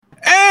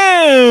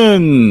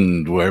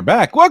And we're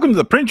back. Welcome to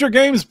the Print Your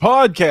Games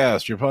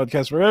Podcast, your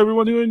podcast for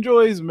everyone who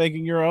enjoys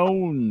making your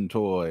own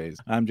toys.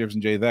 I'm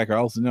Jefferson J. Thacker,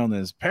 also known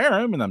as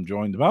Param, and I'm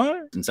joined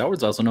by... And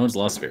Sour's also known as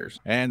Lost Spheres.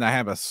 And I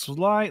have a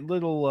slight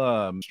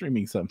little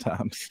streaming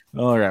sometimes.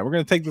 All right, we're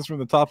going to take this from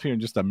the top here in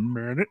just a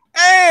minute.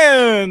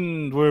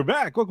 And we're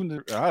back. Welcome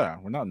to...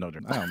 we're not Notre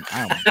Dame.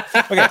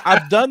 Okay,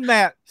 I've done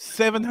that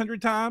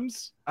 700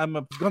 times. I'm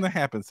going to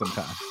happen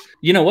sometime.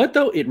 You know what,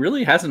 though? It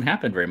really hasn't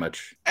happened very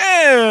much.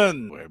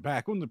 And we're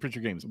back on the Print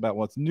Your Games about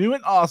what's new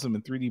and awesome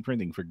in 3D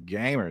printing for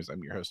gamers.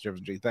 I'm your host,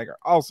 Jefferson J. Thacker,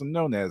 also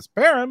known as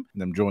Param,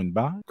 and I'm joined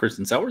by...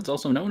 Kristen Sour's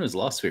also known as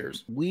Lost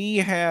Spheres. We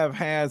have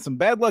had some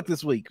bad luck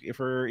this week.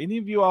 For any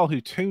of you all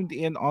who tuned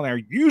in on our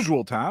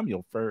usual time,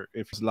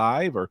 if it's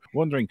live or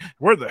wondering,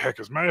 where the heck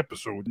is my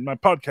episode in my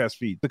podcast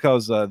feed?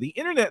 Because the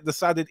internet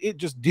decided it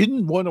just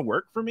didn't want to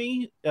work for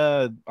me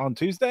on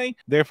Tuesday.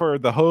 Therefore,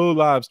 the whole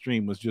live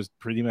stream was just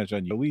pretty much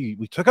on you.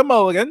 We took a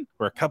mulligan.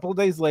 We're a couple of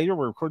days later.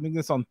 We're recording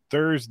this on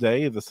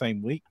Thursday of the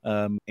same week.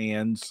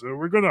 And so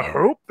we're gonna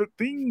hope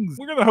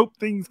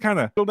things kind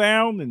of go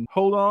down and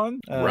hold on.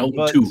 Round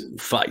 2,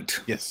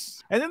 fight.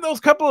 Yes. And in those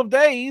couple of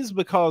days,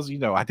 because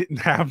I didn't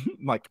have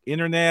like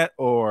internet,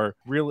 or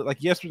really,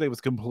 like, yesterday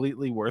was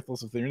completely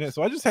worthless with the internet.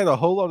 So I just had a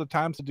whole lot of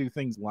time to do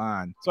things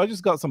line. So I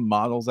just got some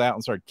models out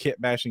and started kit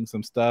bashing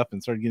some stuff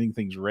and started getting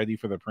things ready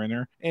for the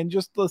printer, and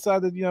just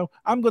decided,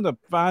 I'm gonna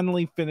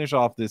finally finish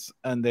off this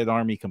Undead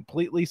Army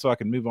completely so I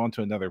can move on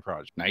to another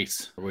project.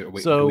 Nice.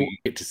 Do we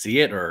get to see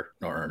it or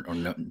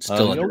no,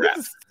 still under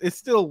wraps? It's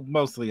still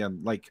mostly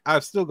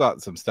I've still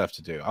got some stuff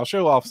to do. I'll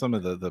show off some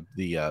of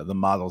the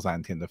models I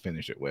intend to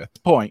finish it with.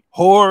 A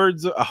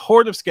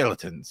horde of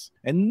skeletons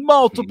and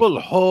multiple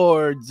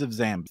hordes of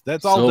zombies.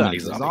 That's all done.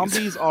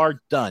 Zombies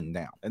are done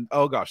now. And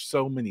oh gosh,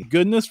 so many.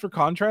 Goodness for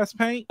contrast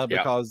paint,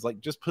 because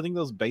just putting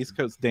those base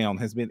coats down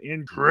has been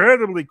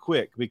incredibly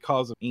quick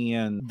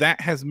and that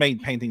has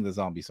made painting the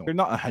zombies. They're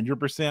not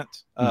 100%.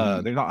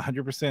 They're not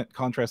 100%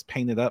 contrast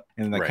painted up,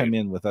 and they come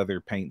in with other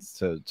paints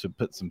to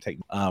put some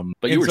technique.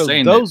 But you were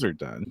saying those are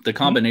done. The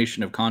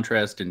combination of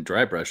contrast and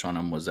dry brush on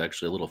them was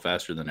actually a little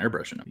faster than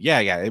airbrushing them. Yeah,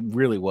 it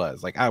really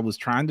was. Like, I was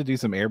trying to do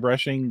some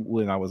airbrushing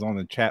when I was on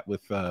the chat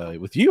with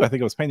you. I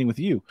think I was painting with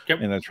you,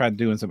 and I tried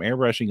doing some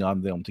airbrushing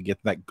on them to get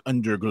that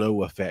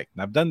underglow effect.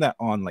 And I've done that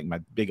on like my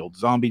big old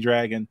zombie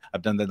dragon.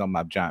 I've done that on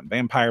my giant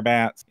vampire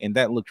bats, and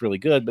that looked really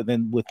good. But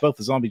then with both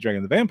the zombie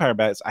dragon and the vampire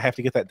bats, I have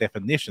to get that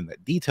definition,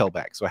 that detail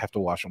back, so I have to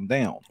wash them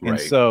down. Right. And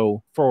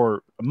so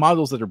for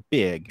models that are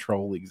big,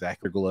 control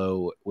exactly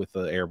glow with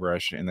the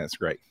airbrush, and that's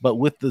great. But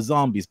with the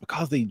zombies,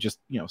 because they just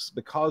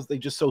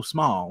so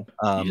small,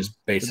 you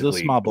just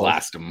basically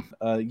blast them.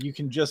 You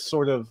can just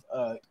sort of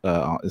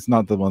it's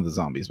not the one of the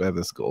zombies, but I have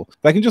this goal.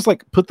 I can just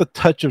like put the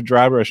touch of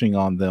dry brushing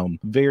on them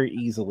very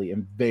easily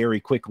and very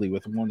quickly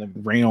with one of the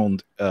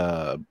round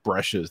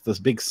brushes, those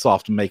big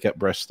soft makeup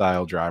brush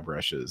style dry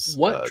brushes.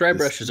 What dry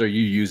brushes are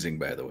you using,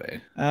 by the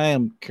way? I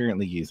am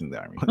currently using the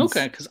Army ones.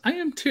 Okay, because I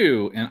am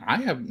too, and I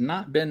have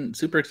not been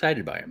super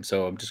excited by them,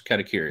 so I'm just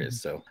kind of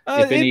curious. So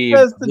if it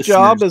does the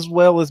job as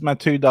well as my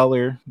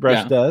 $2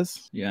 brush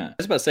does. Yeah, I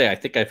was about to say, I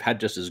think I've had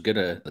just as good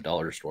a the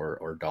dollar store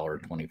or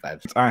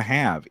 $1.25. I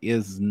have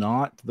is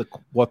not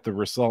what the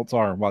results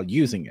are while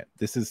using it.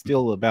 This is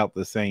still about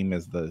the same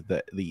as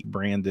the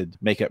branded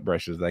makeup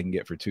brushes that I can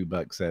get for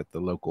 $2 at the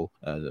local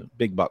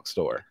big box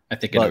store. I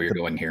think I know where you're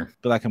going here.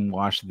 But I can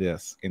wash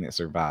this and it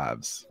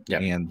survives.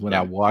 Yep. And when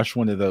I wash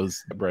one of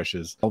those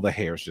brushes, all the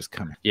hair is just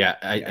coming. Yeah,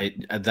 I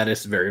that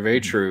is very, very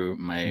true.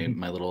 My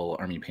little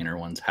Army Painter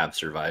ones have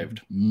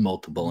survived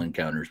multiple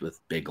encounters with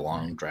big,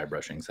 long dry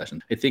brushing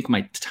sessions. I think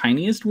my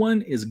tiniest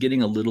one is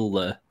getting a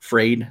little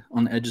frayed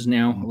on the edges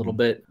now, a little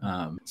bit,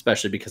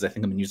 especially because I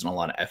think I've been using a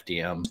lot of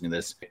FDM.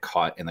 This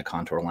caught in the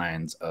contour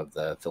lines of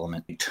the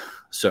filament.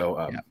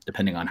 So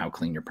depending on how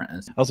clean your print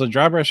is. Also,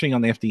 dry brushing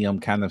on the FDM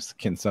kind of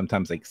can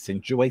sometimes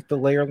accentuate the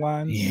layer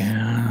lines.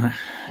 Yeah,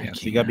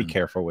 so you gotta be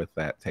careful with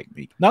that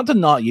technique. Not to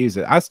not use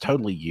it. I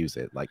totally use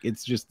it. Like,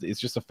 it's just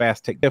a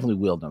fast technique. Definitely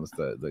will notice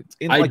the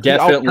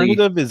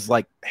alternative is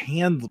like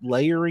hand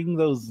layering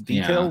those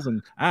details,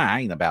 and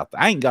I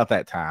ain't got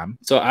that time.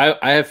 So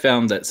I have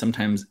found that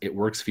sometimes it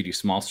works if you do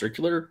small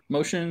circular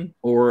motion,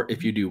 or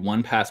if you do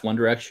one pass one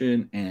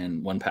direction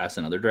and one pass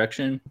another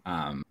direction.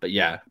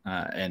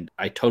 And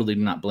I totally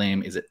do not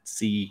blame.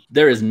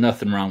 There is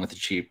nothing wrong with the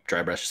cheap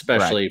dry brush,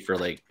 especially for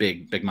like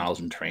big models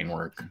and terrain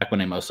work. Back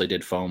when I mostly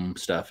did foam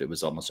stuff, it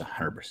was almost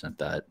 100%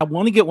 that. I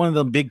want to get one of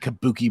them big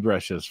kabuki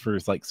brushes for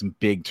like some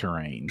big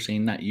terrain.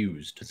 Seen that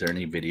used. Is there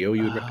any video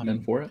you would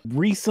recommend for it?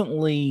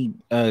 Recently,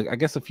 I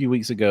guess a few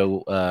weeks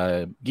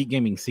ago, Geek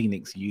Gaming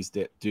Scenics used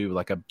it to do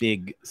like a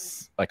big,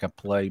 like a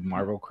play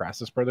Marvel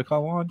Crisis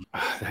Protocol on.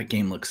 That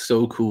game looks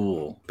so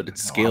cool, but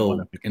its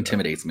scale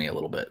intimidates me a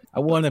little bit. I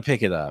want to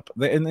pick it up,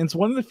 and it's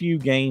one of the few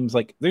games.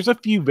 Like, there's a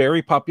few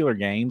very popular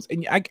games,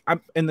 and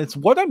and it's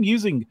what I'm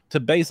using to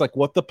base like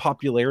what what the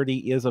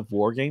popularity is of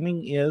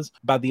wargaming is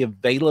by the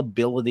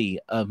availability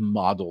of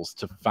models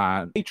to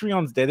find.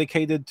 Patreon's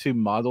dedicated to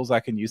models I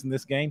can use in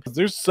this game.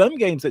 There's some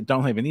games that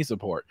don't have any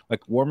support,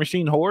 like War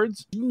Machine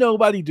Hordes.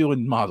 Nobody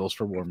doing models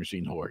for War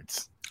Machine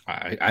Hordes.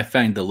 I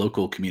find the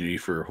local community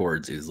for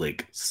Hordes is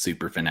like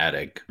super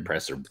fanatic,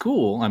 impressive,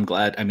 cool. I'm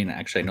glad. I mean,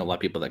 actually, I know a lot of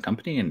people at that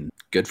company, and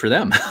good for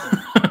them.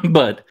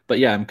 but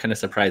yeah, I'm kind of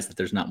surprised that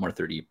there's not more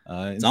 3D.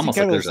 It's almost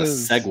like there's a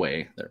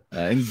segue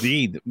there.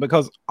 Indeed,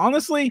 because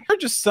honestly, there are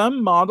just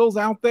some models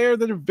out there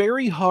that are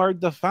very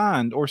hard to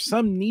find, or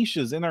some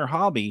niches in our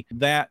hobby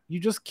that you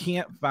just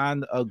can't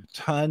find a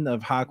ton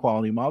of high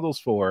quality models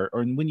for.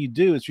 Or when you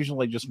do, it's usually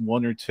like just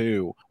one or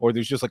two, or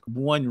there's just like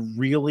one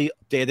really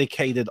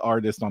dedicated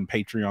artist on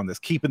Patreon that's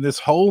keeping this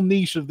whole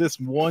niche of this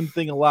one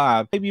thing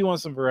alive. Maybe you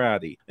want some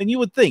variety. And you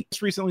would think,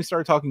 just recently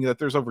started talking that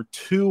there's over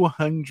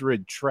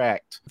 200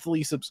 tracked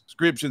monthly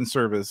subscription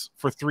service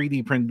for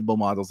 3D printable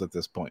models at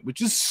this point,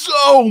 which is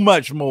so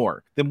much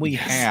more than we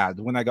had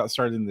when I got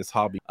started in this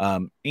hobby.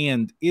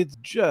 And it's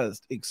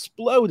just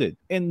exploded.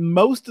 And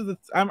most of the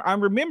I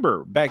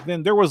remember back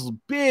then there was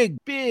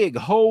big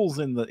holes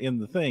in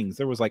the things.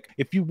 There was like,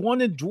 if you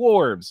wanted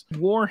dwarves,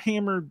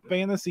 Warhammer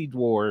fantasy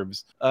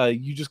dwarves,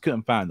 you just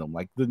couldn't find them.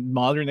 Like the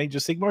modern Age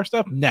of Sigmar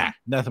stuff, nah,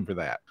 nothing for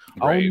that.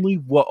 Right. Only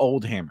what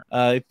Old Hammer.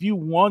 If you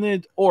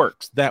wanted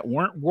orcs that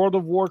weren't World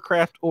of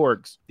Warcraft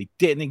orcs, they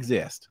didn't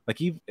exist. Like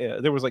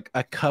there was like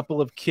a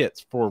couple of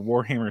kits for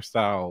Warhammer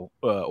style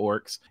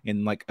orcs,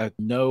 and like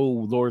no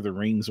Lord of the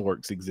Rings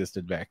orcs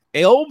existed back.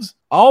 Elves,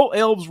 all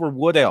elves were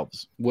wood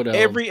elves.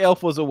 Every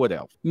elf was a wood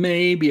elf.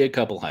 Maybe a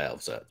couple high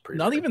elf sets.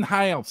 Not even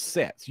high elf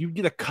sets. You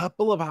get a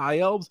couple of high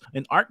elves,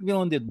 and Arc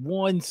Villain did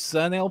one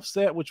sun elf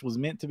set, which was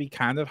meant to be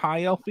kind of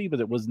high elfy, but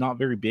it was not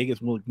very big.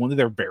 It's one of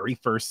their very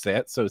first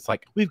sets. So it's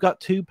like, we've got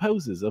two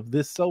poses of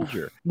this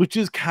soldier, which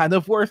is kind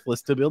of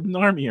worthless to build an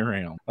army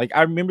around. Like,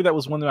 I remember that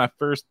was one of my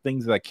first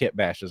things that I kit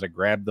bashed, is I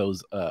grabbed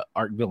those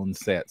Arc Villain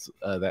sets,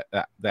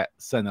 that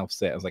sun elf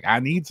set. I was like, I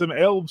need some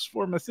elves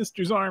for my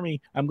sister's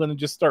army. I'm going to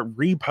just start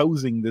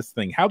reposing this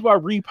thing. How do I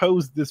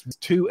repose this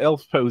two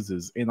elf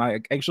poses? And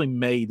I actually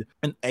made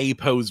an A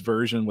pose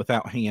version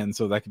without hands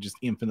so that I could just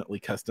infinitely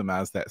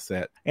customize that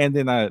set. And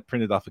then I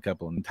printed off a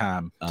couple in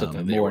time.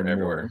 More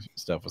and more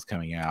stuff was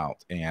coming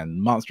out,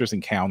 and Monstrous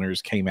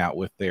Encounters came out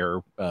with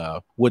their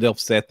wood elf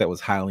set that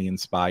was highly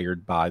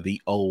inspired by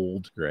the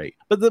old great.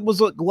 But there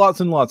was like lots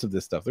and lots of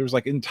this stuff. There was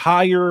like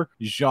entire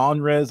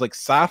genres, like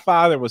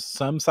sci-fi. There was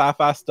some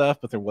sci-fi stuff,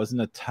 but there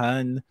wasn't a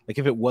ton. Like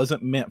if it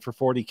wasn't meant for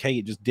 40K,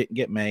 it just didn't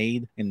get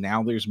made. And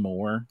now there's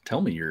more.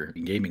 Tell me you're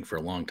gaming for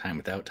a long time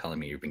without telling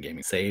me you've been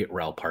gaming. Say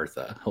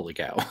Ralpartha. Holy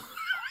cow.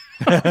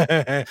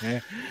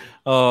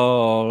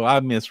 Oh, I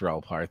miss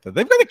Ralpartha.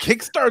 They've got a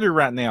Kickstarter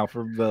right now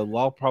for the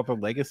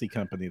Ralpartha Legacy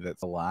company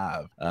that's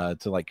alive,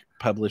 to like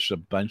publish a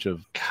bunch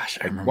of. Gosh,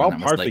 I remember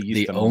Ralpartha like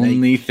used the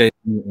only thing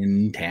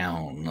in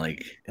town.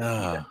 Like,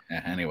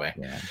 anyway.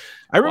 Yeah.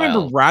 I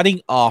remember writing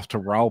off to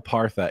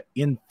Ralpartha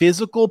in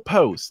physical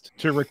post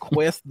to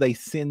request they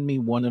send me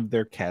one of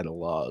their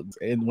catalogs.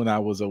 And when I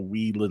was a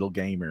wee little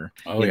gamer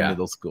in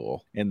middle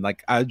school, and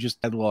like I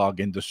just catalog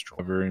and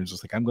destroy, and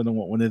just like, I'm gonna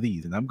want one of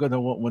these, and I'm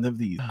gonna want one of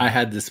these. I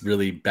had this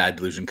really bad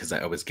delusion because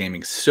I was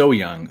gaming so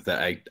young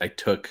that I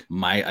took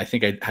I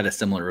think I had a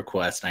similar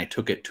request, and I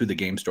took it to the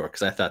game store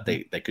because I thought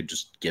they could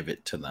just give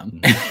it to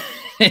them.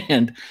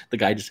 And the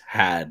guy just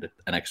had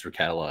an extra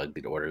catalog.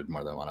 He'd ordered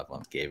more than one of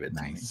them, gave it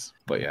to me.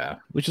 But yeah,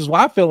 which is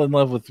why I fell in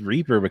love with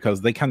Reaper, because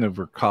they kind of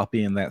were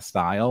copying that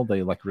style.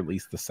 They like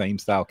released the same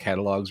style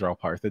catalogs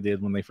Ralpartha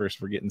did when they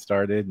first were getting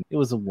started. It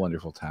was a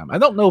wonderful time. I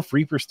don't know if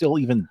Reaper still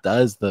even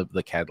does the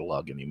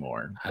catalog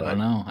anymore. I don't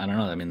know.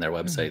 I mean, their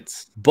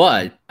websites,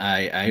 but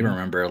I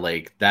remember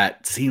like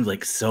that seemed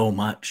like so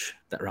much.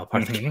 That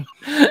Ralpartha,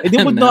 and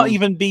it would not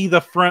even be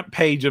the front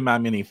page of my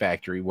mini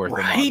factory worth of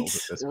models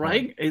at this point.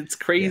 Right? It's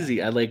crazy.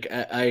 Yeah.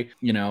 I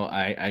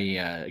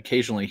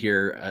occasionally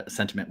hear a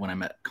sentiment when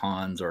I'm at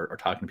cons or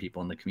talking to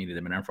people in the community that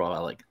have been around for a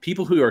while. Like,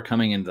 people who are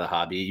coming into the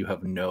hobby, you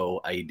have no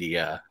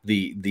idea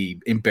the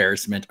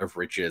embarrassment of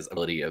riches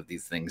ability of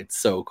these things. It's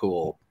so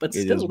cool, but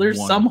still,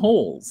 there's some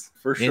holes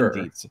for sure.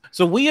 Indeed.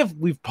 So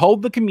we've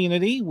polled the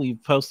community.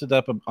 We've posted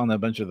up on a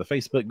bunch of the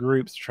Facebook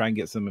groups to try and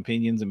get some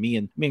opinions. And me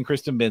and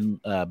Kristen been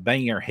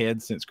banging our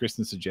heads since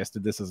Kristen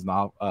suggested this as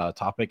a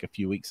topic a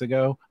few weeks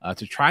ago,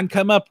 to try and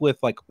come up with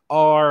like,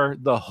 are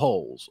the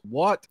holes?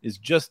 What is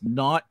just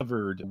not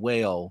covered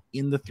well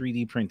in the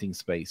 3D printing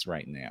space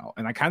right now?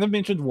 And I kind of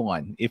mentioned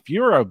one. If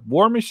you're a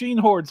War Machine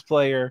Hordes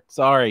player,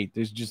 sorry,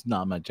 there's just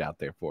not much out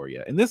there for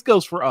you. And this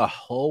goes for a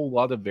whole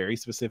lot of very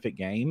specific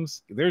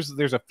games.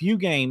 There's a few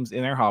games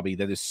in our hobby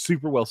that is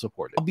super well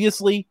supported.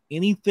 Obviously,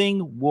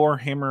 anything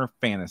Warhammer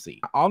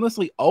fantasy.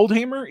 Honestly, Old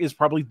Hammer is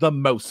probably the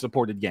most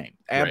supported game.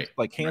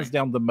 Like hands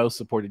down the most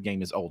supported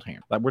game is Old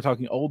Hammer. Like we're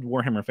talking old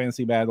Warhammer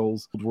Fantasy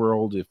Battles, Old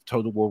World, if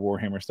Total War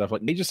Warhammer stuff,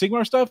 like Age of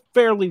Sigmar stuff,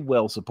 fairly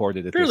well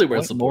supported at fairly this well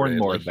point. supported. More and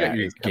more like, of that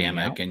your is coming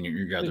Gamic out. and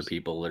your other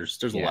people.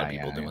 There's a lot of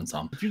people doing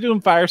some. If you're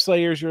doing Fire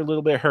Slayers, you're a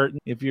little bit hurting.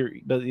 If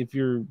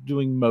you're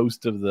doing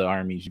most of the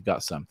armies, you've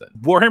got something.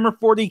 Warhammer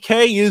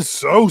 40K is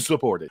so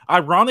supported.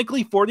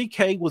 Ironically,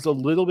 40K was a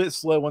little bit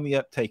slow on the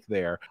uptake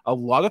there. A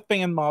lot of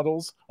fan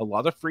models, a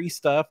lot of free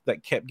stuff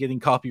that kept getting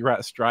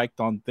copyright striked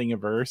on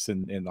Thingiverse,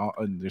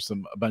 and there's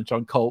a bunch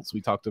on cults.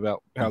 We talked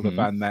about how to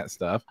find that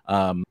stuff.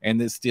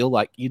 And it's still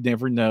like you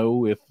never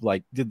know if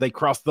like did they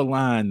cross the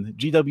line.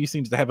 GW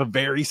seems to have a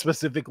very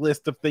specific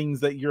list of things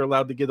that you're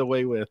allowed to get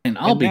away with. And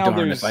I'll be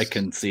darned if I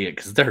can see it,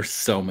 because there's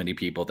so many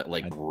people that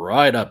like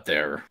right up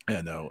there.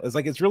 I know. It's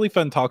like it's really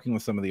fun talking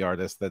with some of the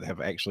artists that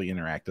have actually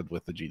interacted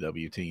with the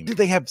GW team. Did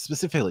they have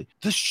specifically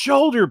the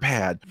shoulder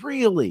pad?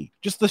 Really?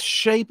 Just the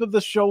shape of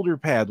the shoulder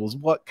pad was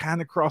what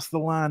kind of crossed the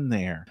line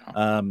there.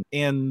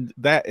 And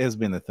that has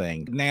been a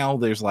thing. Now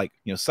there's like,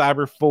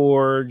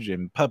 Cyberforge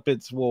and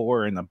Puppets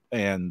War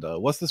and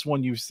what's this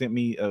one you sent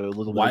me a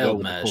little bit ago?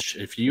 Wild Mesh.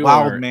 If you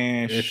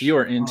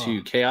are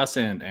into Chaos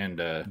and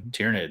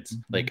Tyranids,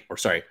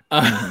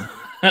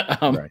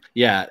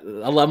 yeah,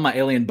 I love my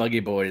Alien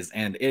Buggy Boys,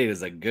 and it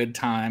is a good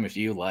time if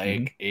you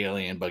like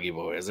Alien Buggy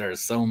Boys. There are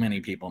so many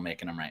people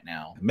making them right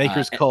now.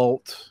 Maker's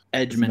Cult.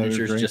 Edge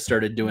Miniatures just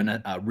started doing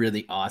a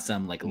really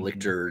awesome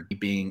Lictor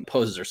being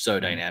poses are so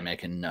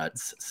dynamic and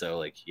nuts. So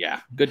like,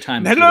 yeah, good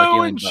time.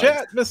 Hello in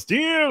chat,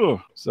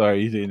 Bastille.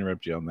 Sorry to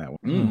interrupt you on that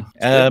one.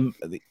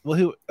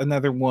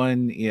 Another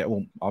one? Yeah,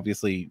 well,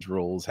 obviously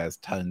Rules has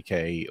Ton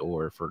K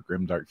or for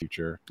Grimdark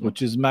Future,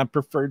 which is my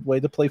preferred way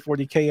to play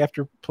 40K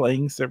after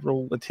playing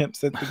several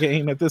attempts at the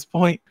game at this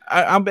point.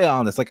 I'll be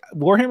honest, like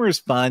Warhammer is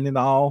fun and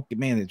all.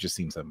 Man, it just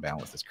seems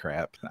unbalanced as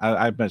crap.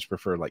 I much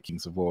prefer like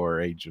Kings of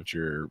War, Age of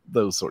Future,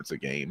 those sorts of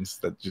games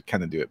that just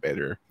kind of do it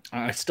better.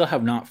 I still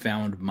have not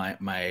found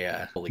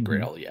my holy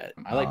grail yet.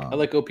 I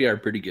like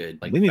OPR pretty good.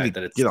 Like we need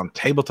to get on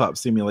Tabletop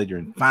Simulator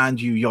and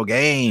find you your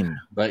game.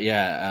 But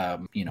yeah,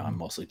 I'm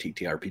mostly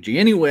TTRPG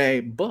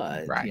anyway.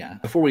 But yeah,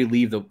 before we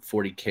leave the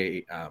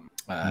 40K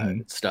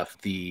stuff,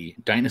 the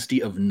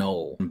Dynasty of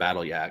Null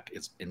Battle Yak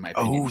is, in my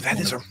opinion, that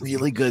is a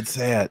really good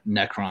set.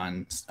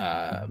 Necron's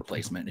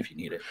placement if you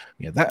need it.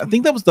 Yeah, I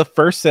think that was the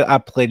first set I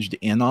pledged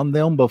in on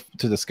them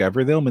to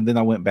discover them, and then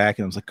I went back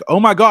and I was like, oh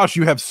my gosh,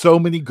 you have so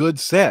many good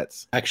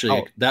sets.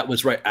 Actually, that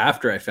was right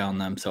after I found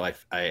them, so I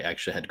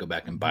actually had to go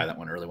back and buy that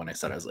one early when I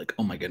said I was like,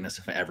 oh my goodness,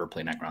 if I ever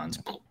play Necrons,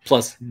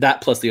 plus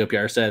the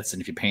OPR sets,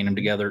 and if you paint them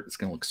together, it's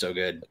gonna look so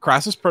good.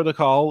 Crisis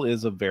Protocol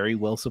is a very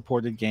well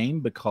supported game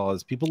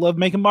because people love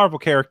making Marvel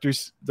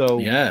characters, though.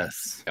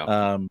 Yes.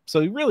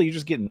 So really, you're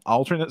just getting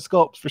alternate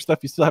sculpts for stuff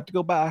you still have to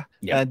go buy.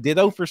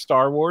 Ditto for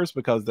Star Wars,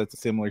 because that's a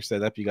similar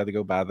setup. You got to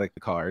go buy like the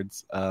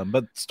cards.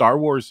 But Star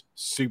Wars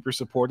super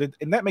supported,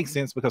 and that makes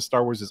sense because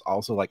Star Wars is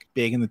also like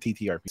big in the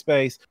TTRPG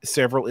space.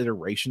 Several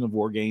iteration of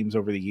war games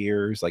over the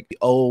years, like the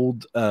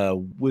old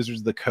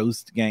Wizards of the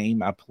Coast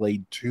game I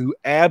played to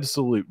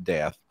absolute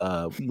death,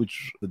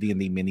 which the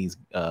D&D minis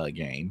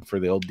game for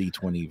the old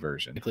D20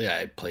 version.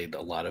 I played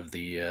a lot of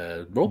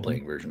the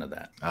role-playing version of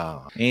that.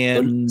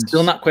 And but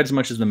still not quite as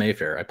much as the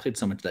Mayfair. I played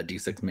so much of that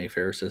D6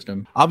 Mayfair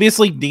system.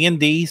 Obviously,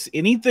 D&D's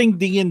anything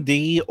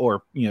D&D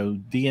or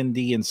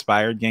D&D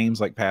inspired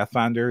games like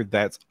Pathfinder,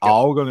 that's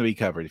all going to be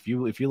covered. If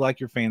you like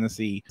your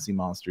fantasy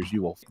monsters,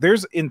 you will.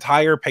 There's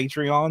entire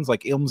Patreons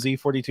like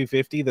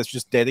MZ4250 that's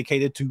just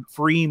dedicated to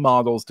free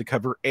models to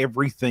cover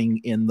everything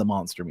in the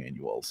monster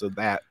manual. So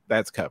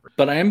that's covered.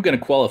 But I am going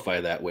to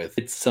qualify that with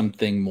it's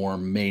something more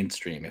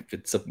mainstream. If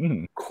it's a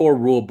core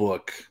rule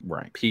book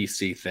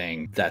PC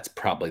thing, that's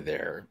probably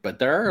there. But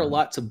there are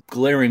lots of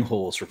glaring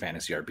holes for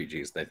fantasy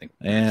RPGs that I think.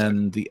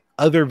 And the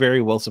other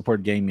very well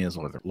supported game is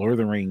Lord of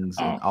the Rings,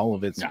 and all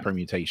of its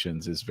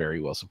permutations is very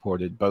well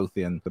supported, both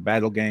in the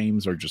battle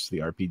games or just the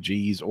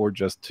RPGs, or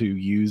just to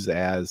use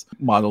as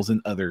models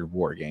in other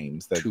war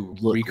games that to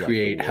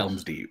recreate like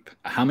Helm's Deep.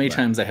 How many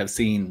times I have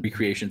seen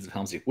recreations of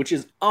Helm's Deep, which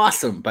is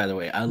awesome, by the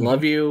way. I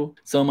love you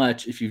so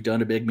much. If you've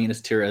done a big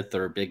Minas Tirith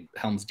or a big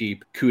Helm's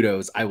Deep,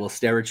 kudos. I will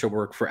stare at your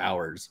work for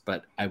hours,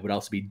 but I would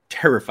also be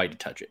terrified to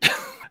touch it.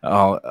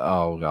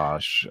 Oh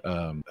gosh.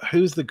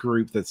 Who's the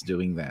group that's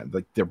doing that?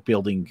 Like they're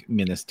building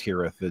Minas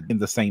Tirith in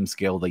the same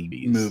scale they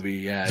use.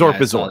 Movie,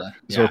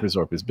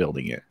 Zorp is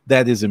building it.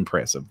 That is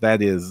impressive.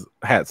 That is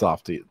hats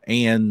off to you.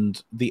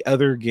 And the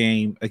other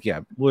game,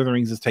 Lord of the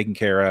Rings is taken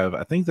care of.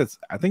 I think that's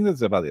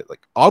about it.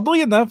 Like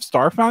oddly enough,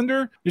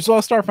 Starfinder, there's a lot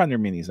of Starfinder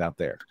minis out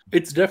there.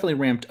 It's definitely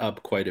ramped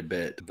up quite a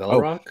bit.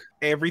 Velrock?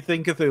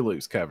 Everything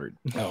Cthulhu's covered.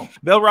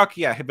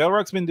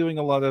 Belrock's been doing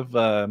a lot of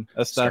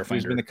stuff.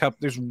 There's been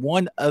there's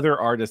one other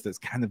artist that's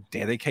kind of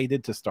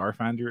dedicated to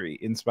Starfinder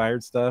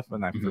inspired stuff,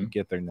 and I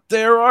forget their name.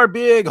 There are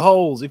big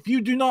holes. If you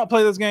do not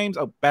play those games,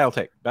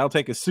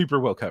 Battletech is super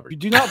well covered. If you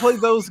do not play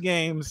those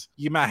games,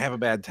 you might have a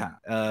bad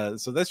time.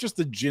 So that's just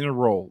the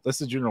general. That's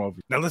the general overview.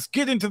 Now let's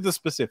get into the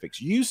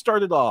specifics. You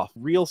started off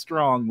real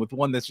strong with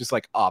one that's just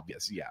like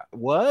obvious. Yeah,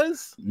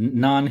 was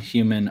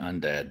non-human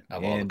undead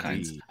of all the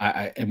kinds.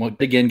 I and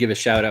what again give give a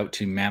shout out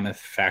to Mammoth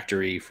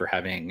Factory for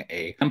having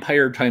a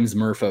Empire times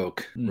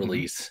Merfolk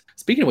release.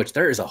 Speaking of which,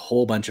 there is a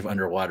whole bunch of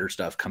underwater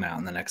stuff come out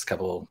in the next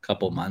couple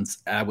months.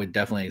 I would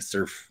definitely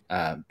surf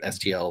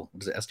STL.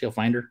 Was it STL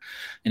Finder?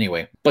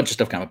 Anyway, bunch of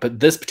stuff coming. But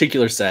this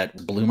particular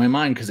set blew my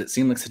mind because it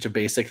seemed like such a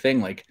basic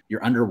thing. Like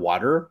you're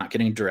underwater, not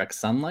getting direct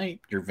sunlight.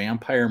 Your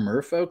vampire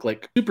merfolk,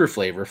 like super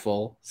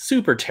flavorful,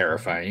 super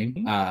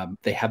terrifying.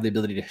 They have the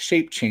ability to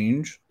shape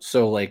change,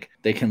 so like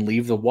they can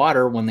leave the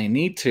water when they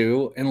need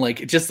to, and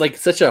like just like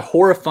such a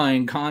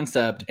horrifying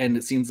concept. And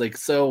it seems like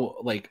so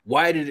like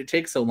why did it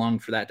take so long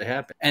for that to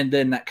happen? And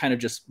then that kind of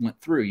just went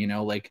through, you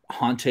know, like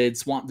haunted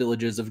swamp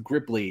villages of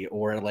Gripply,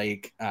 or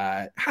like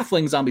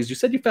halfling zombies. You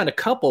said you found a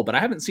couple, but I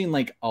haven't seen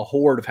like a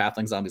horde of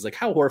halfling zombies. Like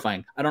how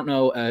horrifying. I don't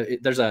know.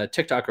 There's a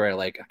TikToker I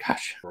like.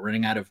 Gosh, we're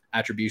running out of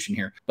attribution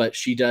here, but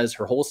she does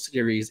her whole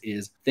series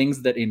is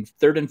things that in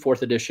 3rd and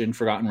 4th edition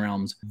Forgotten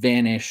Realms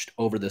vanished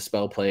over the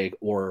spell plague,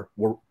 or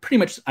were pretty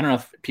much, I don't know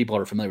if people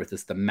are familiar with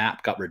this, the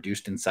map got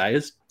reduced in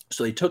size.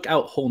 So they took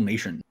out whole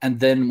nations. And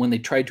then when they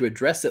tried to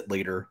address it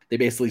later, they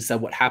basically said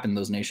what happened to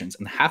those nations.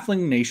 And the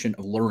halfling nation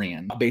of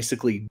Lurien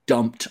basically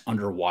dumped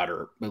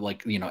underwater,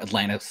 like, you know,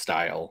 Atlantis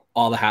style.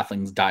 All the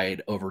halflings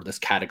died over this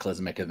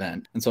cataclysmic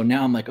event. And so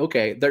now I'm like,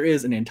 okay, there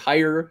is an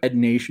entire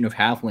nation of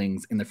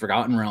halflings in the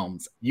Forgotten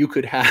Realms. You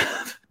could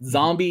have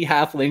zombie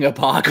halfling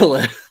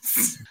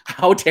apocalypse.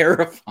 How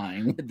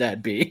terrifying would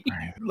that be?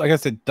 Like I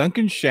said,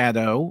 Duncan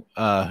Shadow,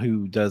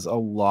 who does a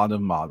lot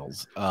of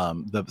models,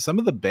 some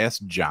of the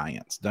best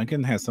giants.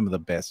 Duncan has some of the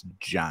best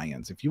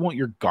giants. If you want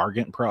your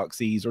Gargant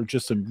proxies or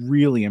just some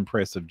really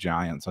impressive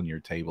giants on your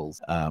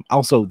tables.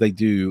 Also, they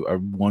do a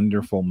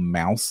wonderful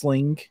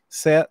Mouseling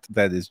set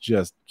that is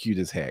just cute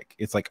as heck.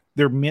 It's like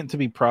they're meant to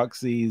be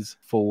proxies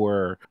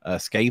for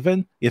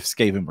Skaven, if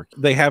Skaven were.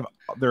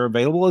 They're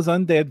available as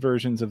undead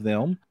versions of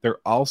them. They're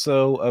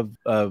also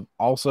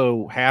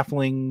also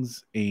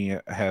halflings,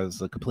 and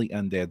has a complete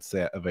undead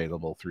set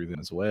available through them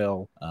as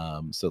well.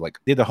 So like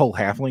did a whole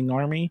halfling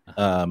army,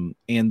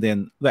 and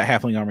then that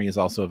halfling army is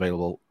also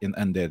available in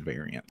undead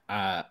variant.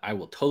 I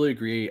will totally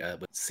agree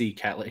with C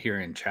Catlet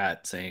here in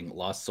chat saying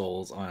Lost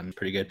Souls on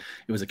pretty good.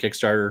 It was a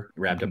Kickstarter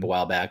wrapped up a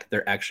while back.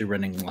 They're actually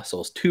running Lost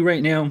Souls 2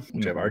 right now,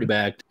 which I've already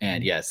backed.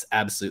 And yes,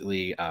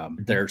 absolutely.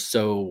 They're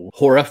so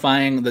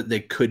horrifying that they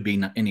could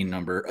be any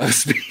number of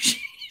species.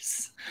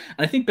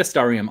 And I think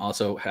Bestarium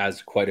also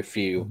has quite a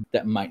few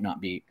that might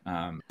not be.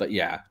 But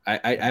yeah,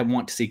 I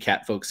want to see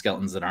catfolk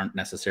skeletons that aren't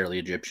necessarily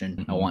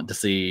Egyptian. I want to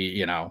see,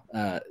 you know,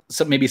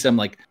 maybe some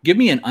like, give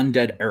me an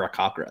undead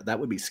Aarakocra. That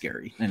would be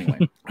scary. Anyway,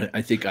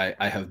 I think I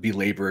have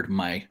belabored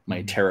my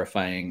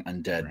terrifying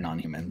undead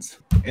non-humans.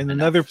 And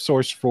another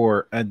source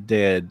for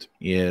undead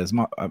is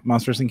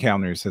Monstrous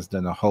Encounters has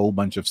done a whole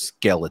bunch of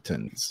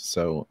skeletons.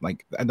 So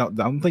like I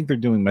don't think they're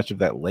doing much of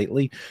that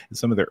lately. In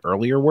some of their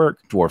earlier work,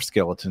 dwarf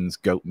skeletons,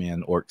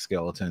 goatmen, orc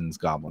skeletons,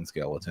 goblin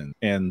skeletons,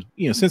 and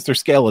you know, since they're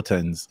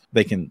skeletons,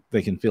 they can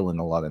fill in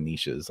a lot of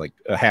niches. Like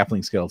a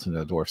halfling skeleton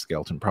and a dwarf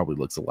skeleton probably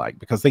looks alike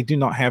because they do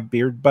not have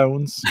beard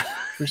bones.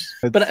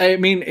 But I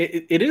mean,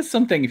 it is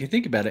something if you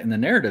think about it in the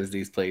narratives.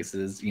 These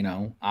places, you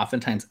know,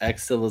 oftentimes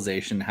X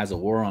civilization has a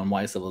war on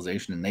Y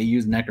civilization, and they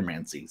use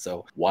necromancy.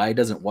 So why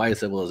doesn't Y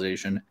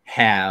civilization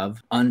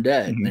have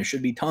undead? And there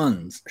should be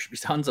tons. There should be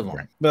tons of them.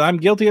 Right. But I'm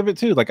guilty of it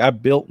too. Like I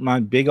built my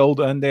big old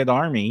undead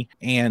army,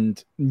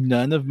 and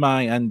none of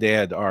my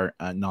undead are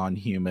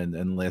non-human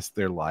unless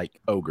they're like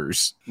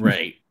ogres.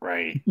 Right.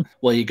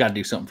 Well, you got to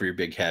do something for your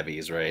big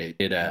heavies, right?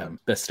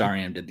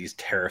 Bestarium did these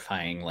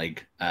terrifying,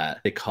 like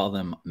they call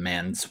them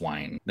man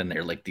swine. Then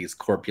they're like these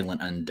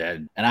corpulent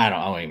undead, and I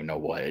don't even know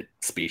what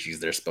species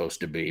they're supposed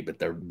to be, but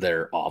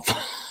they're awful.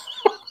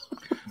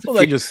 Well,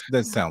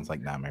 that sounds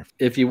like nightmare.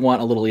 If you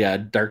want a little,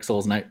 Dark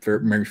Souls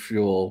Nightmare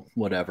Fuel,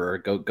 whatever,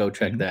 go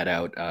check that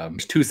out.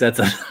 There's 2 sets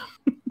of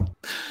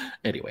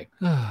anyway.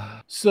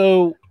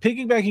 So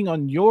piggybacking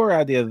on your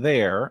idea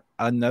there,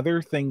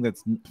 another thing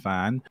that's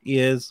fine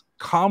is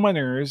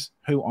commoners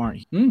who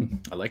aren't.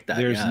 I like that.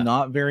 There's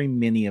not very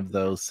many of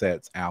those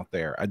sets out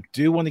there. I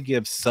do want to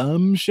give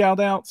some shout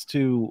outs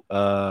to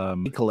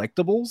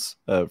Collectibles,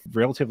 a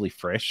relatively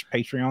fresh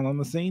Patreon on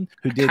the scene,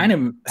 who did kind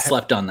of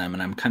slept on them,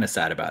 and I'm kind of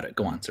sad about it.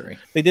 Go on, sorry.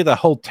 They did a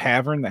whole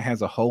tavern that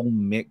has a whole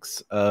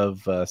mix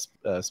of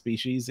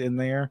species in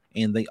there,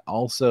 and they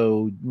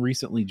also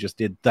recently just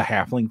did the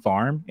Halfling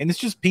Farm, and it's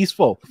just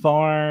peaceful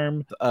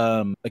farm.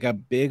 Like a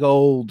big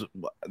old.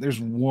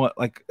 There's one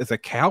like it's a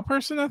cow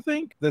person, I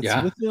think, that's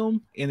with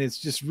them, and it's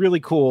just really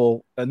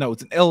cool. No,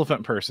 it's an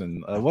elephant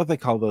person. What they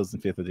call those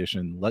in 5th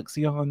edition?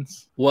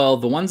 Luxions? Well,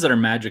 the ones that are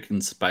magic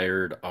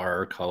inspired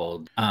are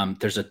called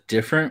there's a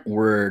different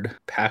word,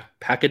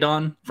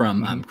 Pachyodon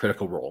from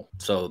Critical Role.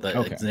 So the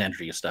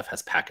Alexandria stuff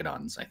has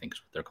Pachyodons, I think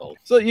is what they're called.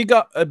 So you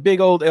got a big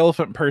old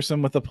elephant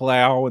person with a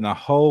plow and a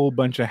whole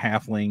bunch of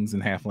halflings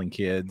and halfling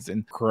kids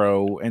and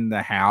crow and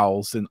the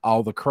house and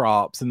all the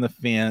crops and the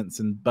fence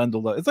and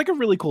bundled up. It's like a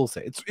really cool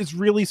set. It's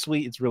really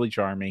sweet. It's really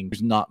charming.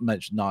 There's not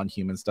much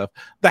non-human stuff.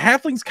 The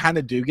halflings kind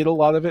of do get a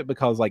lot of it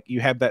because like you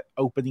have that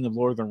opening of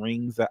Lord of the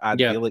Rings, that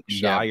idyllic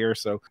Shire,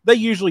 so they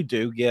usually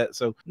do get.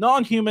 So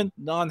non-human,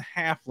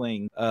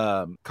 non-halfling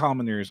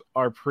commoners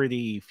are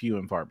pretty few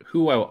and far between.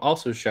 Who I will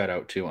also shout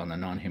out to on the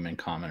non-human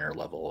commoner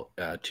level,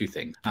 two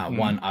things.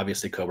 One,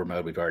 obviously Cobra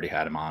mode, we've already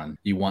had him on.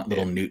 You want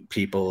little newt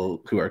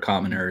people who are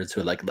commoners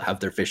who like have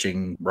their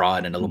fishing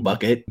rod in a little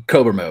bucket.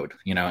 Cobra mode,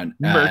 you know, and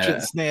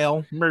merchant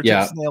snail is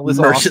merchant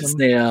awesome.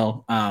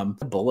 Snail.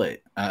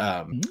 Bullet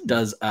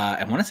does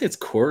I want to say it's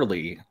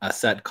quarterly a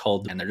set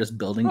called, and they're just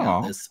building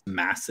out this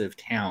massive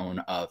town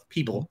of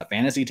people, a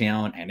fantasy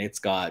town, and it's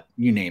got,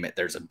 you name it,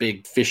 there's a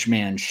big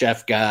fishman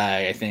chef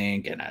guy, I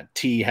think, and a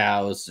tea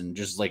house, and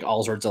just like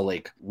all sorts of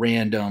like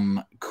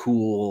random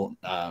cool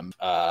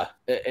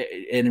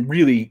and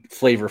really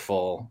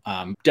flavorful,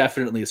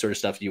 definitely the sort of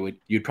stuff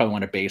you'd probably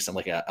want to base on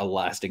like a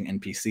lasting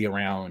NPC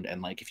around,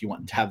 and like if you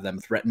want to have them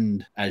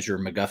threatened as your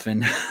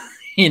MacGuffin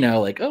you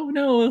know, like, oh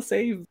no,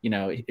 save, you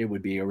know, it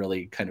would be a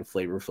really kind of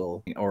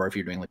flavorful, or if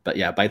you're doing like, but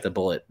yeah, Bite the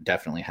Bullet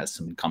definitely has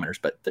some commenters,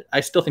 but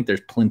I still think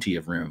there's plenty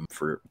of room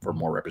for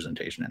more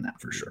representation in that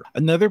for sure.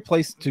 Another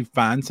place to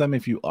find some,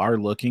 if you are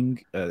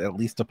looking at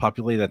least to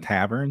populate a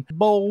tavern,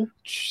 bowl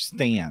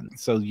stand.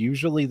 So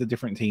usually the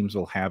different teams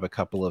will have a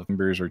couple of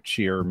members or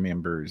cheer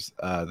members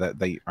that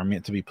they are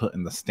meant to be put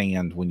in the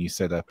stand when you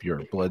set up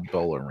your Blood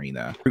Bowl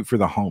arena. Root for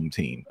the home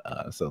team.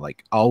 So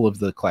like all of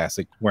the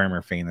classic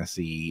Warhammer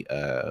Fantasy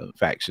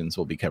factions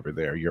will be covered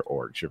there. Your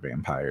orcs, your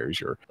vampires,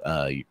 your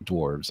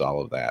dwarves,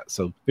 all of that.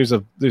 So I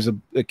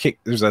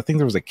think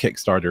there was a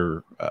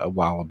Kickstarter a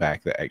while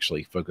back that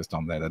actually focused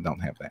on that. I don't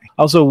have that.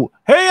 Also,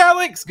 hey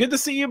Alex, good to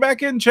see you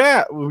back in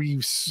chat.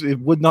 It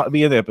would not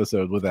be an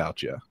episode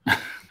without you.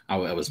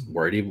 I was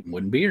worried it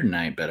wouldn't be here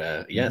tonight,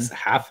 but yes,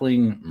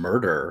 halfling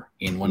murder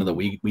in one of the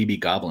Weeby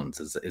Goblins.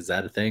 Is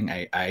that a thing?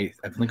 I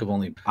think I've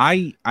only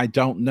I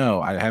don't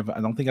know. I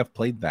don't think I've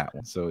played that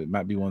one, so it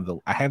might be one of the.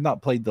 I have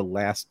not played the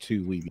last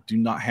two. We do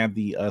not have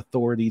the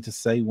authority to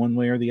say one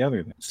way or the other.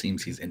 It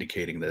seems he's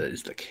indicating that it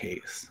is the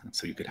case.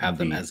 So you could have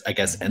them as, I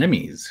guess,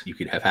 enemies. You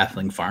could have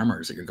halfling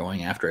farmers that you're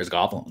going after as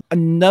goblins.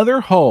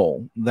 Another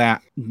hole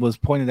that was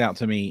pointed out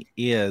to me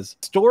is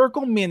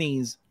historical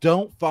minis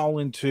don't fall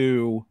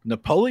into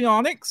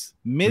Napoleonics,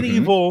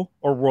 medieval,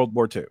 or World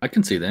War II. I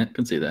can see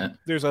that.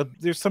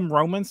 There's some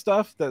Roman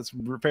stuff that's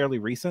fairly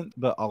recent,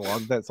 but a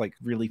lot of that's like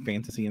really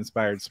fantasy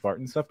inspired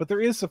Spartan stuff. But there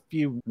is a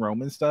few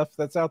Roman stuff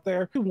that's out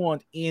there. If you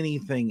want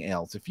anything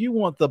else, if you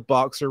want the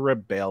Boxer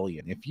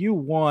Rebellion, if you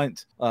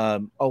want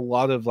a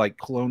lot of like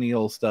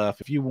colonial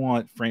stuff, if you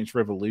want French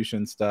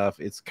Revolution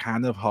stuff, it's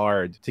kind of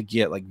hard to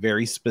get like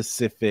very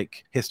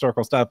specific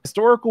historical stuff.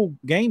 Historical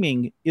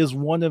gaming is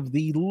one of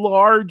the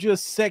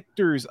largest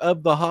sectors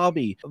of the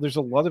hobby. There's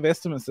a lot of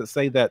estimates that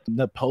say that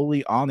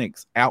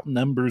Napoleonics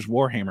outnumbers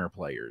Warhammer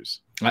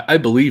players. I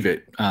believe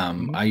it.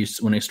 When I used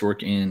to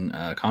work in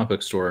a comic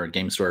book store,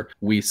 game store,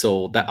 we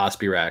sold that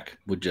Ospirac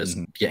would just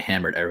get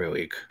hammered every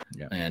week.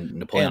 Yeah. And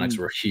Napoleonics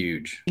were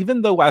huge.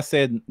 Even though I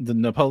said the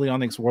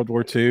Napoleonics World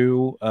War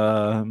II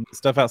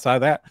stuff outside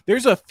of that,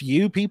 there's a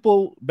few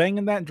people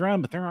banging that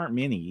drum, but there aren't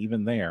many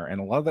even there. And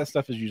a lot of that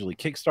stuff is usually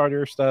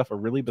Kickstarter stuff or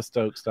really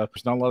bespoke stuff.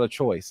 There's not a lot of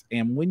choice.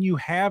 And when you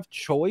have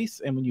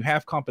choice and when you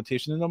have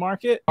competition in the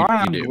market,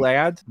 I'm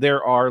glad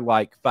there are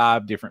like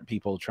 5 different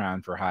people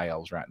trying for high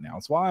elves right now.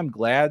 That's why I'm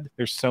glad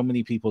there's so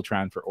many people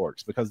trying for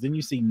orcs, because then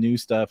you see new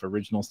stuff,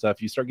 original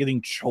stuff. You start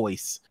getting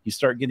choice. You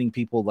start getting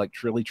people like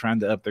really trying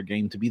to up their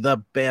game to be the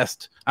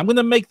best. I'm going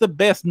to make the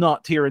best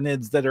not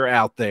Tyranids that are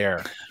out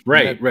there.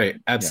 Right.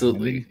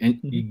 Absolutely. Yeah. And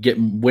you get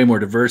way more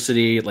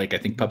diversity. Like I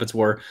think Puppets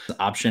War is an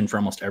option for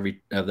almost every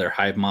of their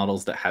hive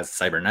models that has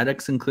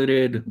cybernetics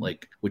included,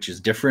 like, which is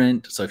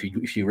different. So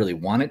if you really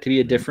want it to be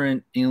a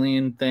different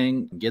alien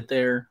thing, get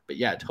there. But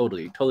yeah,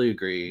 totally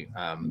agree.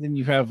 Then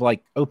you have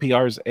like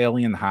OPR's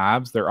alien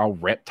hives. They're all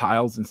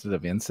reptiles instead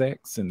of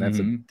insects, and that's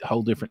a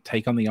whole different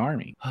take on the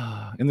army.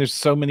 And there's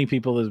so many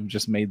people that have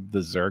just made the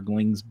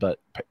Zerglings but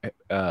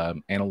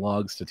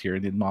analogs to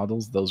Tyranid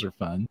models. Those are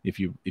fun if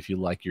you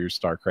like your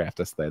StarCraft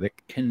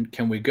aesthetic.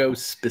 Can we go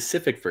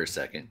specific for a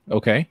second?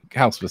 Okay,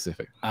 how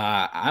specific?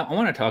 I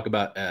want to talk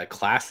about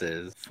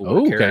classes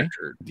for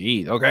character.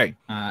 Indeed. Okay.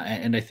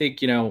 And I think,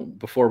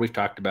 before we've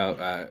talked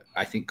about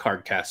I think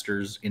card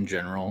casters in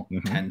general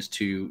tend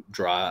to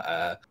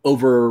draw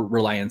over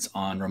reliance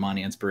on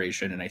Romani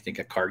inspiration, and I think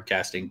a card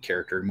casting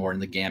character more in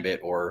the Gambit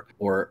or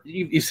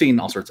you've seen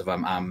all sorts of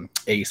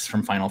Ace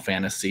from Final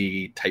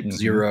Fantasy, Type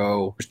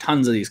 0. There's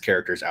tons of these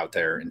characters out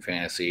there in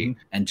fantasy,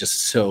 and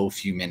just so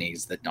few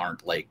minis that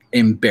aren't like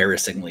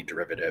embarrassingly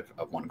derivative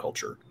of one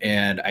culture.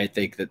 And I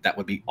think that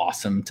would be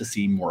awesome to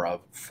see more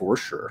of for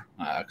sure.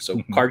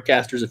 So card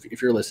casters,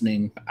 if you're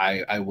listening,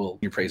 I will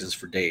your praises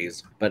for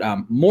days. But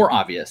more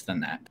obvious than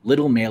that,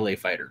 little melee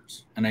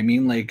fighters. And I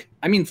mean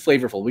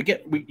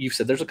flavorful. You've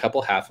said there's a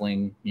couple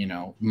halfling,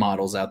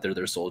 models out there,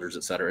 there's soldiers,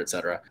 et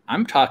cetera.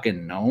 I'm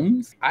talking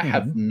gnomes. I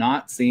have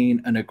not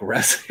seen an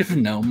aggressive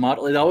gnome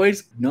model. It's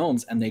always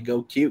gnomes, and they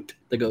go cute.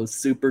 that goes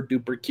super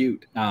duper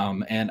cute.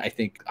 And I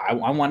think I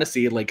want to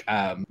see like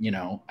you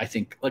know, I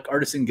think like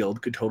Artisan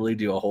Guild could totally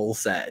do a whole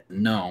set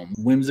gnome,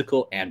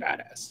 whimsical and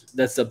badass.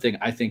 That's something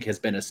I think has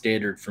been a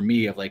standard for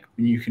me of like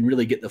when you can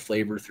really get the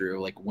flavor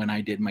through. Like when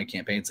I did my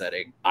campaign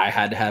setting, I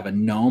had to have a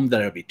gnome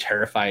that I would be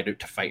terrified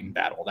to fight in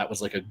battle. That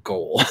was like a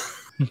goal.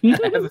 I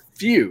have a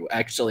few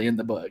actually in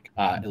the book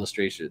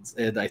illustrations,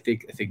 and I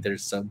think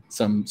there's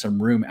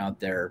some room out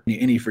there.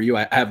 Any for you?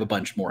 I have a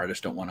bunch more. I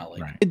just don't want to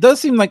like. Right. It does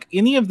seem like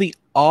any of the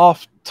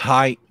off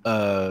type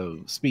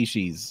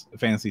species,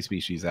 fantasy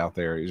species out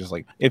there, is just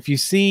like if you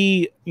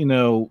see, you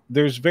know,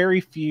 there's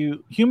very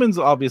few humans.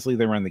 Obviously,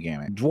 they run the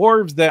gamut.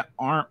 Dwarves that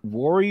aren't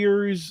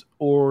warriors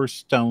or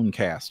stone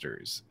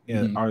casters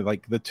are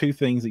like the two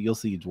things that you'll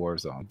see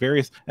dwarves on.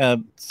 Various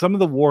some of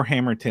the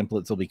Warhammer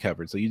templates will be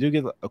covered, so you do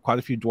get quite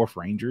a few dwarf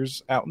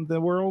rangers out in the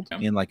world,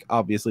 and like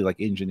obviously like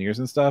engineers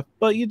and stuff.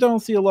 But you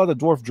don't see a lot of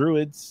dwarf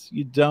druids.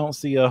 You don't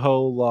see a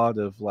whole lot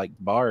of like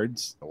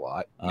bards. A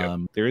lot.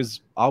 There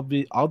is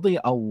oddly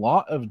a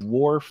lot of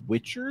dwarf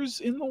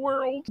witchers in the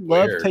world.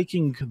 Love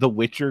taking the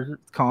witcher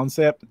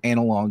concept,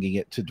 analoging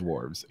it to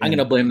dwarves. I'm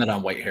gonna blame that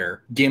on white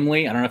hair.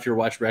 Gimli. I don't know if you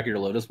watched Record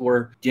of Lotus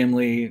War.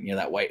 Gimli, you know,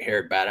 that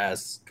white-haired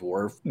badass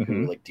dwarf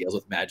who like deals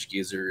with magic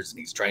users, and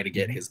he's trying to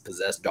get his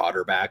possessed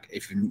daughter back.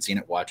 If you haven't seen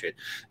it, watch it.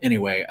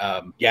 Anyway,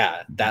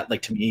 yeah, that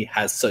like to me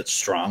has such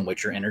strong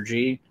Witcher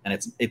energy, and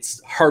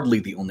it's hardly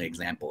the only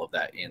example of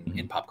that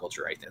in pop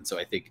culture, right? And so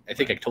I think I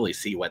totally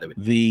see why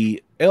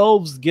the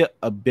elves get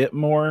a bit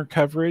more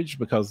coverage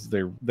because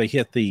they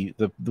hit the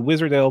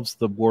wizard elves,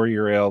 the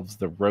warrior elves,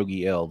 the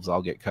roguey elves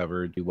all get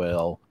covered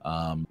well.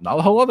 Not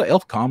a whole lot of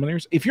elf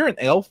commoners. If you're an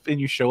elf and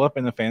you show up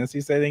in a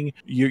fantasy setting,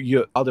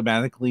 you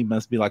automatically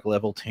must be like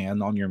level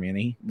 10 on your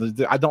mini.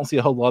 I don't see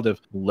a whole lot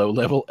of low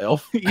level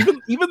elf.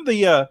 even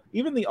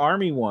the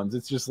army ones,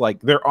 it's just like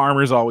their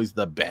armor's always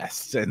the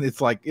best, and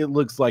it's like it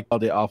looks like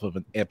off of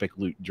an epic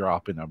loot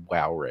drop in a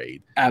WoW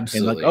raid.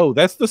 Absolutely. And like, oh,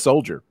 that's the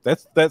soldier.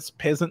 That's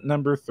peasant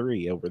number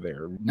 3 over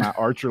there. My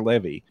archer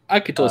levy. I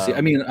could totally see.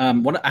 I mean,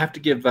 what I have to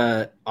give,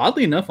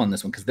 oddly enough, on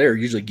this one, because they're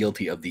usually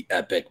guilty of the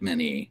epic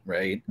mini,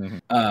 right?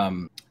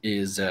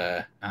 Is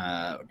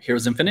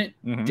Heroes Infinite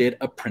did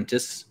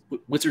Apprentice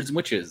Wizards and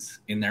Witches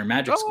in their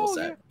magic school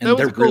set, and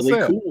they're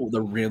really cool.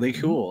 They're really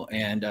cool,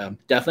 and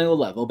definitely low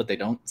level, but they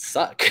don't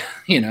suck,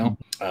 you know.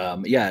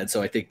 Yeah, and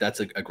so I think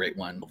that's a great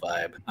one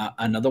vibe.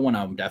 Another one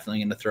I'm definitely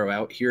going to throw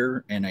out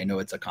here, and I know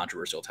it's a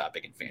controversial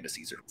topic in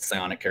fantasies, are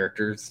psionic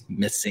characters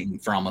missing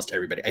for almost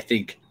everybody. I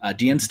think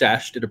DM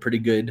Stash did a pretty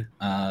good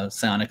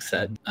psionic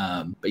set,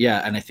 but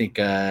yeah, and I think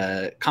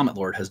Comet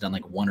Lord has done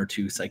like 1 or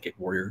 2 psychic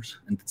warriors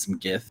and some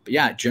Gith. But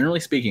yeah, generally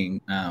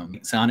speaking,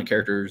 psionic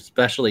characters,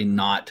 especially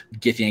not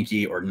Gith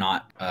Yankee or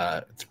not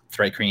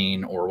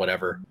Thrycreen or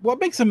whatever. What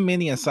makes a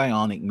mini a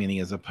psionic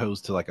mini as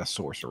opposed to like a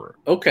sorcerer?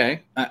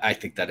 Okay, I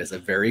think that is a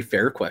very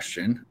fair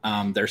question.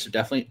 There's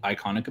definitely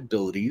iconic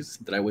abilities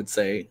that I would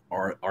say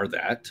are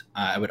that.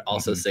 I would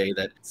also say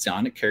that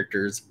psionic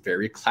characters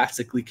very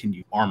classically can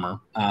use armor,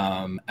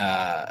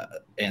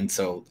 and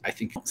so I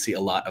think you don't see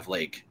a lot of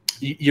like.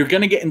 You're going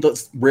to get into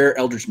those rare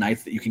Eldritch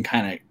Knights that you can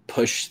kind of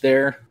push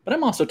there. But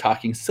I'm also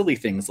talking silly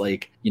things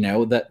like, you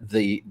know, that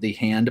the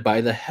hand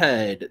by the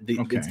head,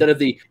 instead of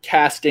the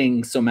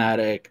casting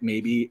somatic,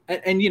 maybe.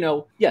 And you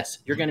know, yes,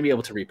 you're going to be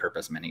able to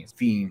repurpose many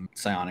theme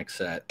psionic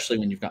set, especially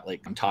when you've got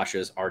like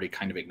Tasha's already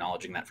kind of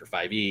acknowledging that for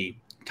 5e.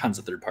 Tons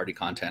of third-party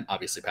content.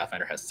 Obviously,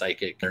 Pathfinder has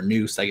Psychic. Their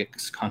new Psychic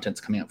content's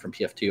coming out from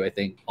PF2, I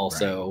think.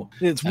 Also,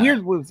 it's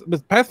weird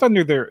with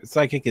Pathfinder. Their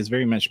Psychic is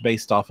very much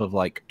based off of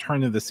like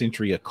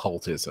turn-of-the-century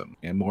occultism,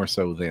 and more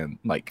so than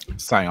like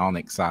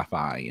psionic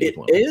sci-fi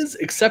influence. It is,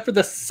 except for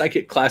the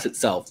Psychic class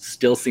itself,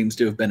 still seems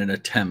to have been an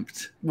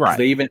attempt. Right.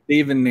 They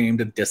even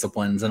named it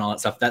disciplines and all that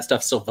stuff. That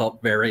stuff still felt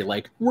very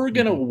like we're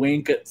gonna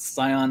wink at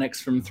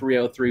psionics from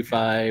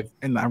 3035.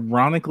 And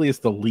ironically, it's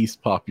the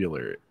least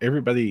popular.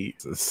 Everybody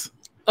is.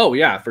 Oh,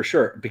 yeah, for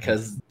sure.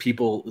 Because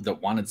people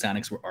that wanted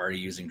psionics were already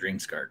using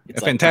Dreamscard.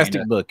 It's a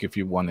fantastic book if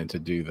you wanted to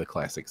do the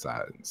classic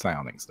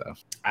psionic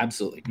stuff.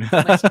 Absolutely.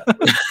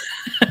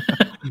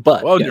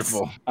 But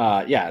wonderful.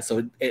 Yes, yeah,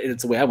 so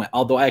it's the way I went.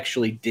 Although I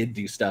actually did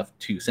do stuff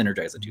to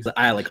synergize the two. So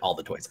I like all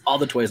the toys all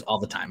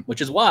the time, which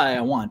is why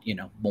I want, you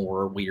know,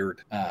 more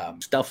weird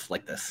stuff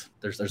like this.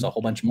 There's a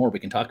whole bunch more we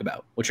can talk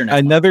about. What's your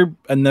next one?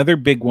 Another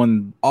big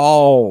one,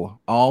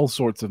 all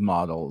sorts of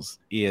models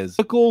is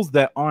vehicles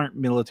that aren't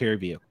military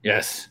vehicles.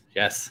 Yes.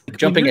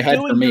 Jumping ahead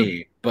for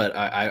me, but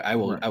I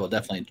will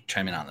definitely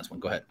chime in on this one.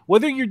 Go ahead.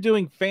 Whether you're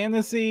doing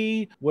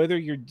fantasy,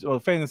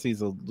 fantasy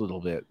is a little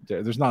bit.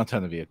 There's not a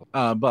ton of vehicles,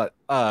 but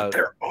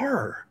there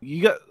are.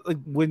 You got like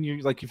when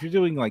you're like if you're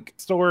doing like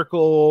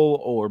historical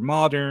or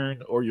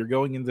modern or you're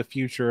going in the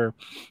future,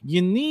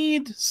 you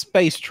need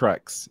space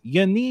trucks.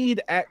 You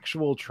need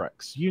actual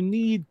trucks. You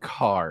need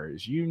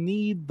cars. You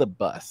need the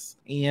bus,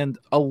 and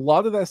a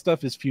lot of that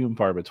stuff is few and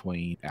far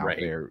between out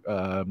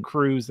there.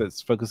 Cruise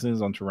that's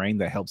focuses on terrain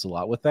that helps a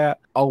lot with that.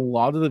 A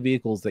lot of the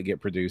vehicles that get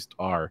produced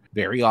are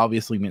very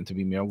obviously meant to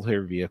be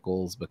military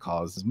vehicles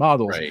because it's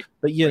models. Right.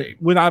 But yet,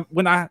 when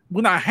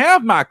I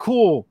have my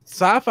cool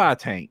sci-fi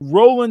tank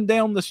rolling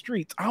down the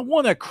streets, I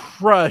want to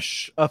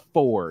crush a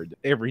Ford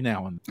every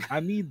now and then. I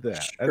need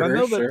that. And I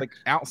know that like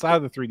outside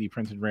of the 3D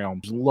printed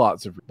realm, there's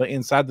lots of, but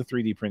inside the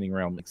 3D printing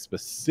realm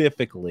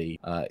specifically,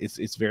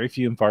 it's very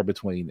few and far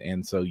between,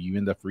 and so you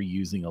end up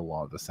reusing a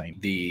lot of the same.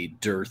 The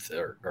dearth,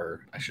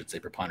 or I should say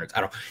preponderance.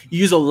 I don't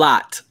use a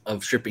lot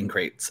of shipping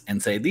crates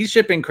and say these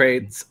shipping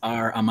crates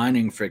are a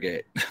mining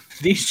frigate.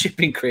 These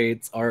shipping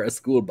crates are a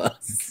school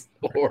bus.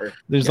 Or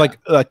there's like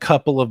a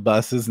couple of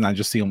buses and I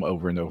just see them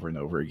over and over and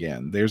over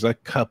again. There's a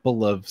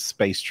couple of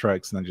space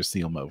trucks and I just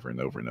see them over and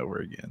over and over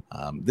again.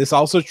 This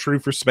also true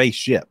for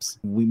spaceships.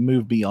 We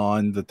move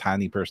beyond the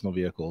tiny personal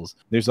vehicles.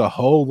 There's a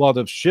whole lot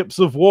of ships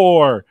of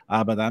war,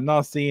 but I'm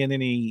not seeing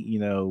any,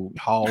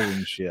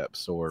 hauling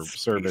ships or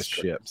service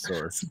ships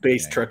or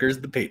space truckers.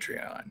 The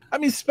Patreon. I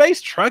mean,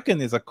 space trucking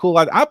is a cool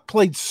idea. I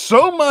played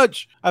so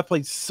much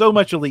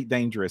Elite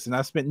Dangerous, and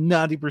I spent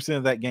 90%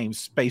 of that game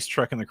space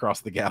trucking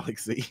across the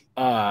galaxy.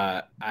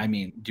 I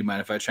mean, do you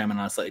mind if I chime in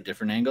on a slightly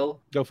different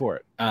angle? Go for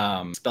it.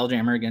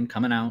 Spelljammer again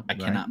coming out. I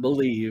cannot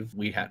believe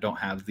we don't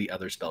have the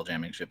other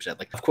spelljamming ships yet.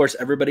 Like, of course,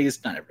 not everybody, I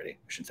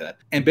shouldn't say that.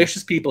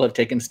 Ambitious people have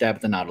taken a stab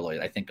at the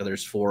Nautiloid. I think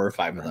there's 4 or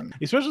 5 of them.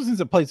 Especially since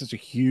it plays such a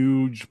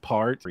huge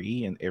part,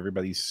 and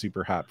everybody's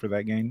super hot for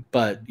that game.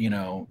 But,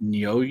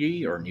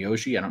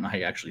 Nyoji, I don't know how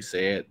you actually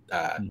say it.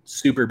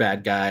 Super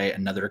bad guy,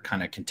 another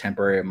kind of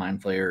contemporary of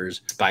Mind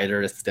Flayers,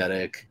 spider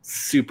aesthetic,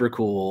 super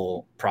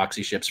cool.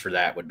 Proxy ships for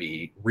that would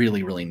be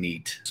really, really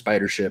neat.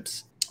 Spider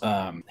ships,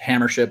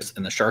 hammer ships,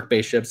 and the shark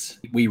base ships.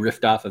 We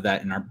riffed off of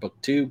that in our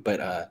book too,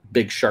 but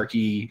big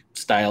sharky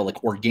style,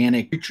 like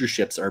organic creature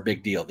ships are a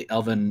big deal. The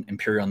Elven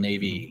Imperial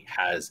Navy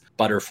has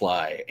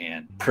butterfly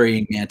and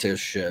praying mantis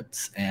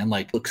ships, and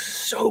like looks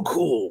so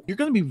cool. You're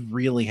going to be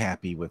really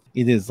happy with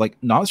it. Is like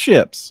not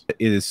ships.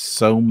 It is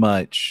so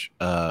much,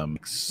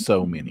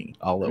 so many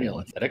all at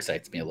once. That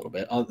excites me a little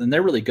bit. And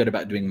they're really good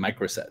about doing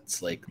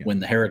microsets. Like when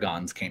the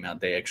Haragons came out,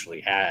 they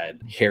actually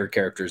had hair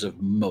characters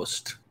of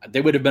most.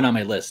 They would have been on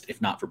my list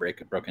if not for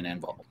Broken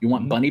Anvil. You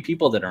want bunny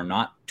people that are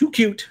not too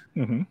cute.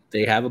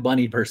 They have a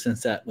bunny person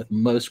set with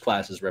most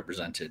classes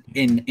represented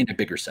in a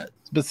bigger set.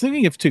 But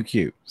speaking of too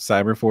cute,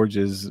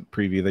 Cyberforge's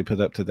preview they put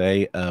up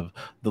today of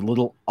the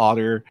little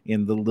otter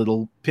in the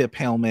little pip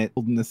helmet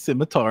holding a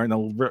scimitar and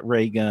a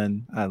ray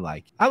gun. I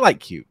like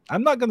cute.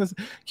 I'm not gonna.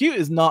 Cute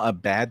is not a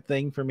bad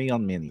thing for me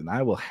on minis, and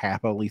I will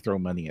happily throw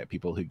money at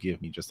people who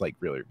give me just like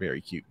really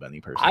very cute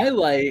bunny person. I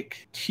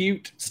like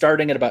cute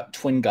starting at about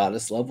twin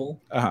goddess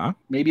level.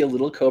 Maybe a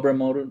little Cobra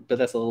mode, but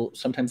that's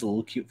sometimes a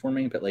little cute for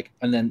me. But like,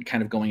 and then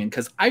kind of going in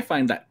because I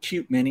find that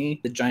cute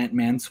mini, the giant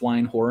man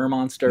swine horror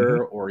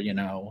monster, or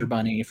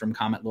Bunny from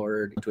Comet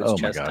Lord. Oh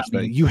my gosh,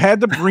 you had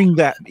to bring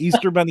that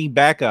Easter Bunny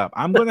back up.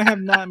 I'm going to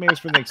have nightmares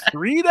for the next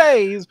 3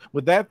 days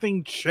with that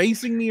thing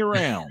chasing me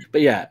around.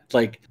 But yeah,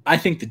 like I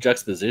think the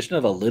juxtaposition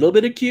of a little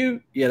bit of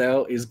cute,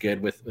 is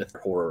good with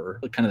horror,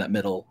 kind of that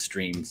middle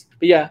streams.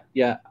 But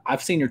yeah,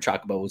 I've seen your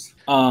chocobos.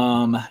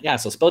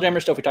 So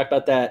Spelljammer stuff, we talked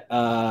about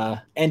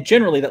that. And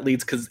generally that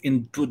leads because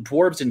in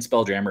dwarves in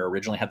Spelljammer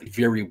originally had the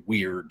very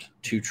weird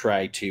to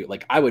try to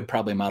like I would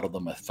probably model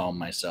them with foam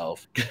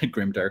myself.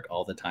 Grimdark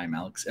all the time,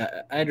 Alex.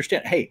 I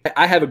understand. Hey,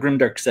 I have a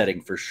Grimdark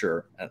setting for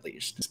sure, at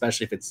least,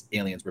 especially if it's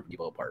aliens ripping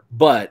people apart.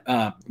 But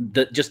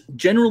just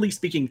generally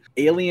speaking,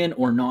 alien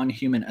or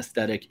non-human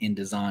aesthetic in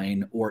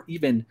design, or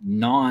even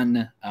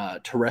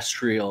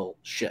non-terrestrial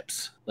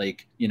ships.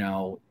 Like,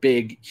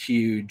 big,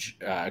 huge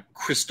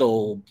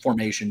crystal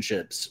formation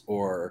ships,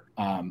 or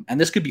and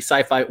this could be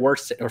sci-fi or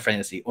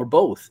fantasy or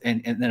both.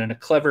 And then a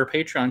clever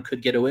Patreon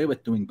could get away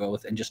with doing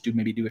both and just do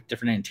a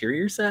different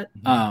interior set.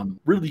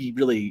 Really,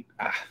 really,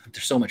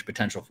 there's so much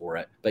potential for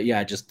it. But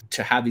yeah, just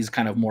to have these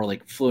kind of more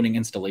like floating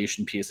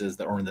installation pieces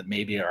that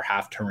maybe are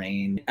half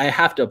terrain. I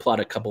have to applaud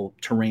a couple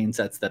terrain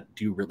sets that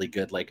do really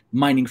good, like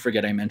Mining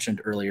Frigate I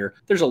mentioned earlier.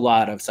 There's a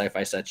lot of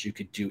sci-fi sets you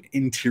could do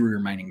interior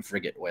Mining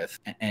Frigate with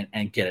and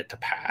get it to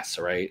pass,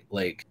 right?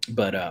 Like,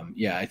 but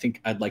yeah, I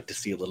think I'd like to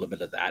see a little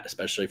bit of that,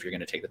 especially if you're going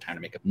to take the time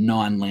to make a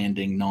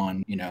non-landing,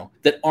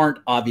 that aren't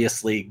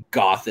obviously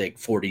gothic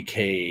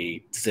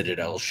 40K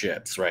Citadel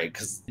ships, right?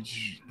 Because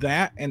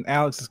that and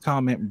Alex's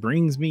comment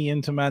brings me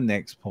into my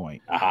next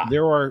point.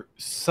 There are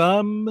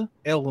some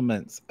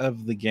elements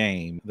of the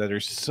game that are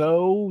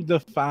so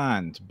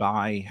defined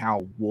by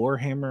how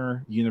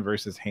Warhammer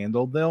Universe has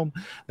handled them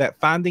that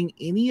finding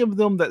any of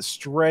them that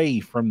stray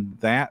from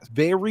that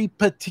very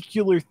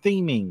particular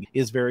theming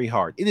is very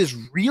hard. It is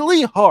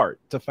really hard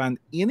to find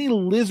any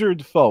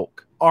lizard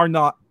folk are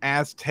not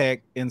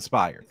Aztec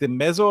inspired. The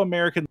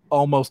Mesoamerican,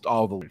 almost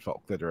all the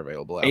folk that are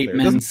available out there. It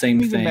doesn't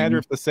even matter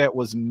if the set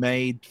was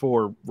made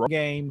for a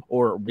game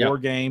or a war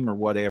game or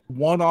whatever.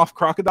 One-off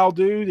crocodile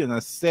dude and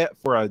a set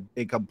for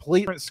a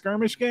complete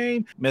skirmish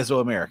game,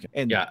 Mesoamerican.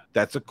 And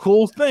that's a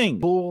cool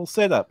thing, cool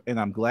setup. And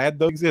I'm glad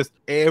those exist.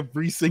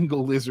 Every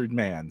single lizard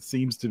man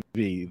seems to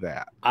be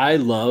that. I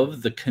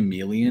love the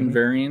chameleon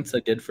variants I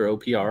did for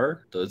OPR.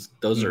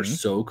 Those are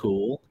so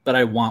cool. But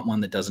I want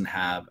one that doesn't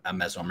have a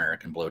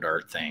Mesoamerican blow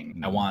dart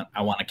thing. I want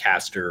a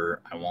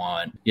caster. I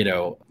want,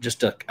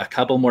 just a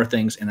couple more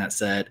things in that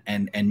set.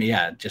 And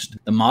yeah, just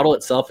the model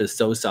itself is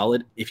so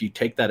solid. If you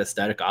take that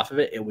aesthetic off of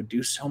it, it would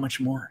do so much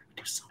more.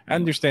 I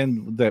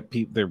understand that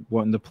they're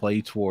wanting to play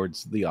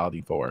towards the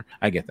Audi 4.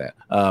 I get that.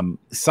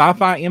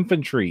 Sci-fi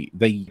infantry,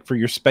 for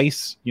your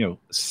space,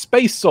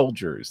 space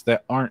soldiers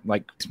that aren't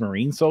like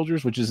marine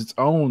soldiers, which is its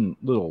own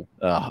little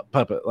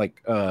puppet,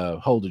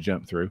 hole to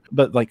jump through.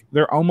 But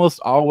they're almost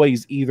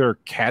always either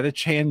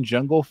Catachan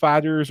jungle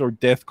fighters or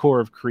Death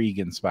Corps of Krieg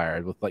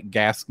inspired, with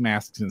gas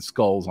masks and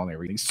skulls on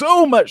everything.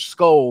 So much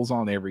skulls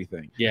on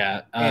everything.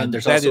 Yeah, and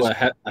there's also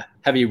a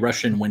heavy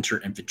Russian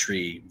winter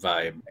infantry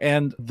vibe.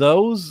 And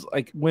those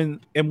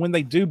when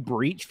they do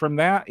breach from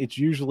that, it's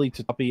usually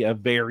to copy a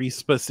very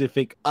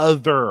specific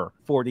other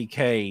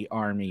 40k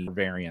army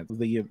variant with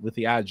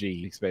the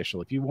IG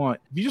especially. If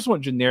you just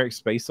want generic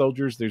space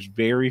soldiers, there's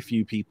very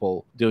few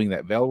people doing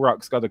that.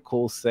 Velrock's got a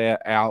cool set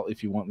out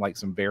if you want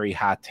some very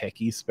high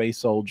techy space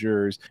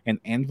soldiers, and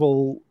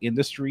Anvil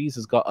Industries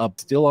has got up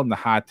still on the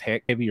high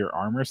tech heavier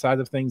armor side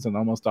of things on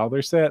almost all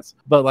their sets,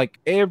 but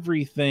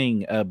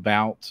everything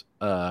about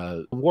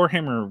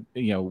Warhammer,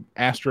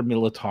 Astra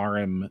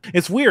Militarum.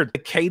 It's weird.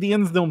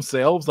 Acadians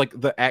themselves,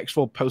 the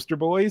actual poster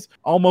boys,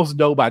 almost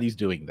nobody's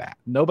doing that.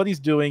 Nobody's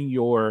doing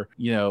your,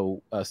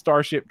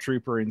 Starship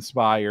Trooper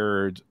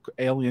inspired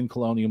alien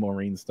colonial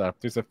marine stuff.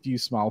 There's a few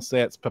small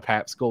sets.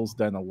 Papapskull's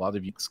done a lot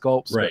of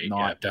sculpts, right? But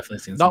not, I've definitely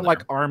seen not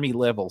like army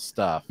level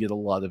stuff. You get a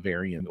lot of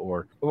variant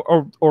or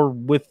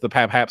with the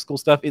Papapskull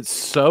stuff. It's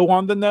so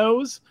on the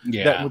nose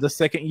that the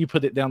second you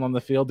put it down on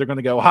the field, they're going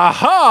to go, ha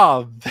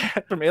ha,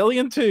 that from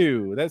Alien 2.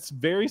 That's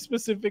very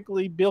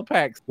specifically Bill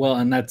Pax. Well,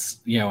 and that's,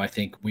 I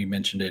think we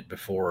mentioned it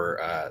before,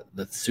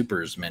 the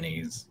Supers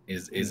minis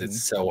is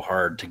it's so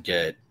hard to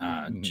get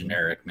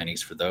generic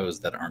minis for those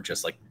that aren't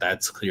just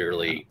that's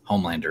clearly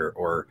Homelander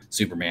or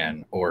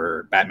Superman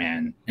or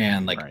Batman.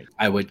 And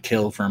I would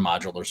kill for a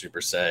modular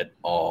superset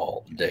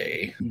all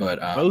day. But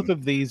both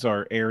of these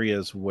are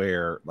areas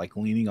where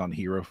leaning on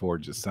Hero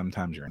Forge is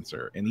sometimes your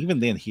answer. And even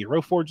then,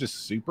 Hero Forge's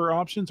super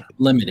options are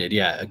limited.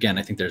 Yeah. Again,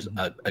 I think there's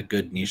a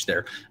good niche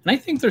there. And I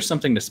think there's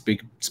something to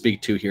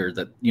speak to here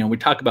that, we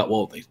talk about,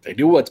 well, they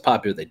do what's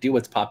popular. They do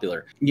what's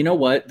popular. You know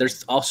what?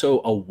 There's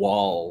also a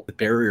wall. The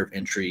barrier of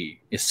entry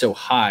is so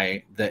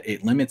high that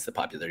it limits the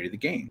popularity of the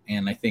game.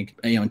 And I think,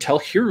 until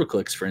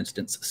HeroClix, for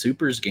instance,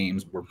 Supers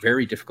games were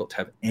very difficult to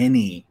have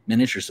any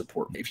miniature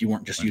support if you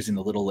weren't just using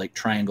the little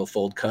triangle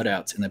fold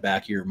cutouts in the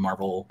back of your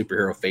Marvel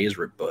superhero phase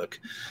rip book.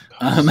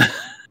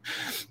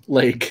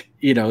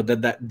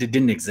 That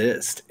didn't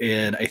exist.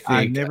 And I think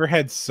I never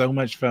had so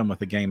much fun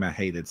with a game I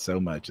hated so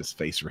much as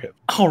Face Rip.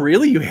 Oh,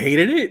 really? You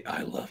hated it?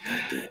 I love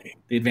that game.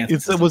 The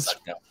advanced it was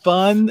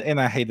fun, and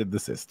I hated the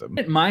system.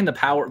 I didn't mind the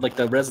power,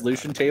 the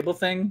resolution table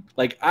thing.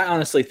 I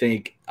honestly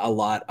think a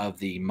lot of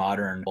the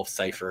modern Wolf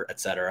Cipher,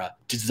 etc.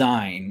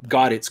 design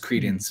got its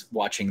credence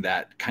watching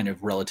that kind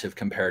of relative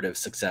comparative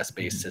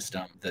success-based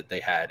system that they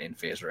had in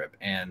Phase Rip,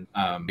 and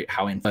there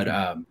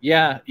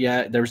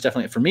was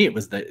definitely, for me, it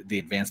was the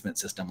advancement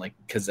system,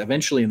 because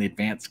eventually in the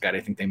advanced guide, I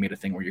think they made a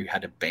thing where you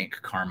had to bank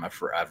karma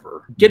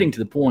forever. Getting to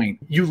the point,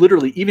 you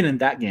literally, even in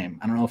that game,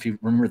 I don't know if you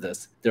remember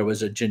this, there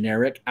was a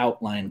generic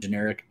outline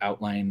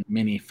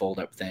mini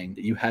fold-up thing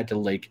that you had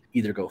to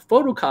either go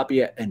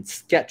photocopy it and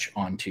sketch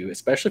onto,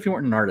 especially if you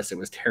weren't an artist. It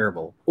was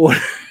terrible.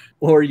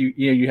 Or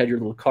you had your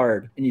little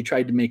card and you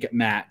tried to make it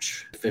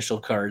match official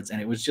cards,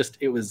 and it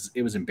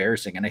was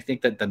embarrassing. And I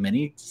think that the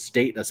mini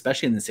state,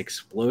 especially in this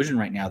explosion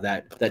right now,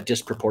 that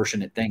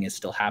disproportionate thing is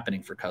still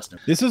happening for custom.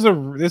 This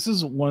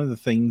is one of the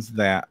things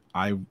that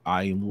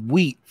I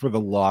weep for the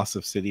loss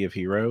of City of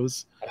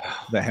Heroes.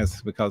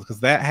 Because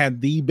that had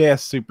the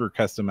best super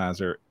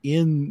customizer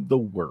in the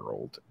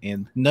world,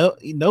 and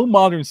no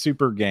modern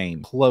super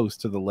game close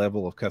to the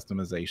level of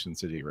customization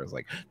City Heroes.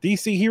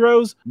 DC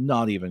Heroes,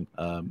 not even.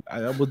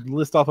 I would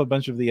list off a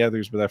bunch of the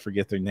others, but I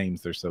forget their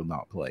names. They're so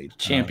not played.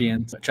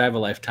 Champions, which I have a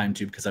lifetime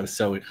to, because I was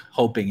so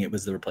hoping it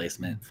was the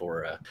replacement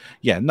for.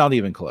 Not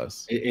even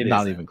close. It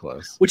not even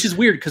close. Which is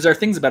weird, because there are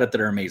things about it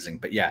that are amazing.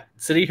 But yeah,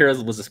 City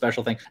Heroes was a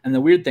special thing. And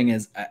the weird thing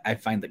is, I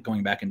find that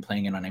going back and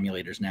playing it on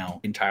emulators now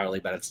entirely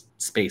about its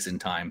space and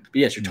time. But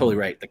yes, you're totally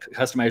right. The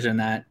customizer in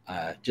that,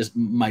 just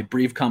my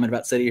brief comment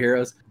about City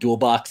Heroes, dual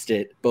boxed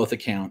it, both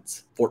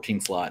accounts,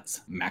 14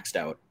 slots, maxed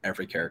out,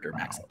 every character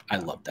maxed out. I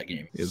love that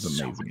game. It's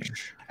amazing. So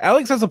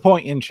Alex has a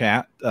point in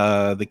chat.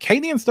 The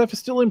Cadian stuff is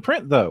still in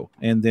print though,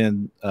 and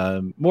then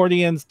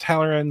Mordians,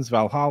 Talorans,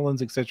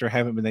 Valhallans, etc.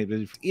 haven't been able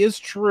to. Is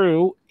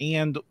true,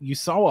 and you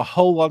saw a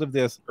whole lot of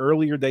this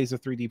earlier days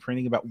of 3D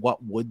printing about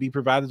what would be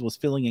provided was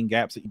filling in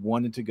gaps that you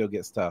wanted to go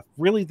get stuff.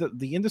 Really,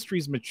 the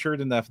industry's matured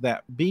enough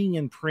that being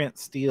in print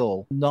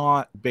still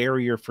not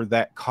barrier for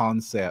that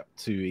concept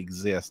to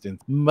exist. And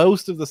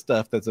most of the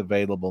stuff that's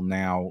available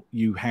now,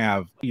 you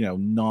have, you know,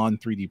 non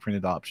 3D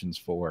printed options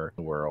for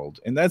the world.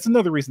 And that's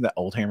another reason that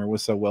Old Hammer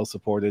was so well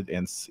supported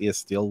and is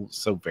still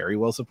so very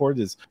well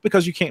supported, is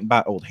because you can't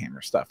buy Old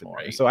Hammer stuff anymore.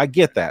 Right. So I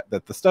get that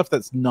the stuff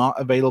that's not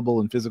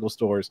available in physical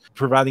stores,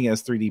 providing it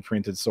as 3D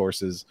printed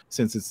sources,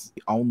 since it's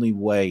the only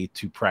way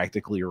to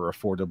practically or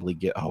affordably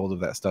get a hold of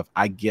that stuff.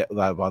 I get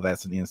that while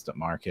that's an instant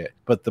market,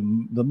 but the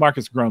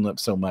market's grown up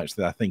so much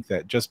that I think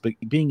that just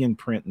being in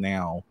print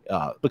now,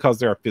 because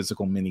there are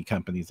physical mini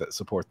companies that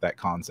support that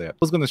concept. I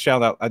was going to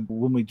shout out,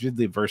 when we did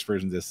the verse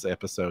version of this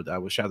episode, I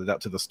was shouted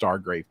out to the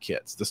Stargrave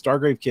kits. The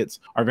Stargrave kits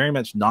are very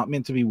much not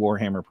meant to be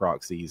Warhammer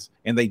proxies,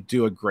 and they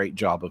do a great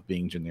job of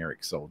being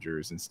generic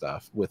soldiers and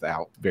stuff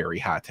without very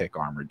high-tech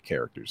armored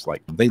characters.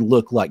 Like, they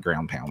look like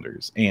ground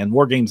pounders. And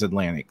War Games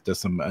Atlantic does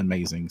some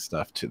amazing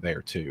stuff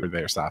there too, for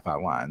their sci-fi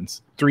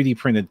lines. 3D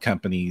printed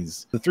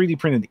companies, the 3D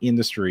printed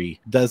industry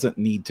doesn't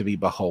need to be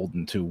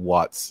beholden to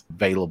what's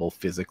available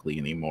physically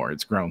anymore.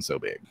 It's grown so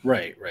big.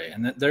 Right.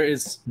 And that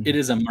it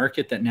is a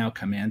market that now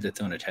commands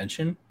its own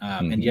attention.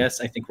 And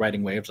yes, I think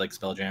riding waves like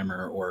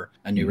Spelljammer or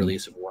a new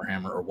release of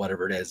Warhammer or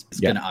whatever it is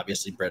going to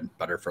obviously bread and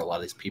butter for a lot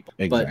of these people.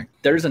 Exactly.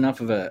 But there's enough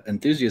of an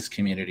enthusiast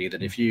community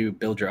that if you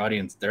build your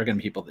audience, there are going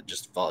to be people that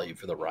just follow you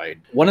for the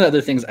ride. One of the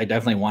other things I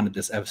definitely wanted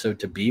this episode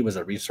to be was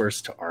a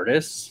resource to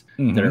artists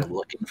that are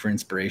looking for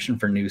inspiration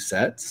for new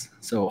sets.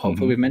 So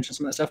hopefully we've mentioned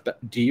some of that stuff,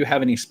 but do you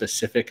have any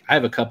specific? I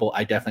have a couple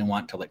I definitely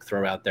want to like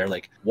throw out there,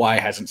 like, why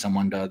hasn't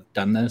someone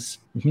done this?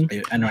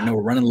 And I know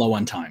we're running low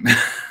on time.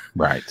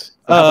 Right.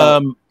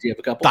 Do you have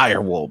a couple?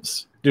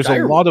 Direwolves. There's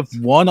a lot of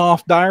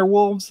one-off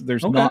direwolves.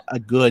 There's not a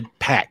good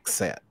pack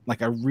set,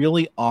 like a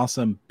really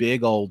awesome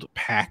big old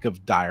pack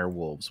of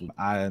direwolves.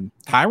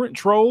 Tyrant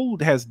Troll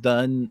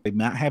they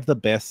might have the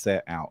best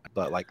set out,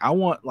 but like I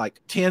want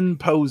like 10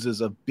 poses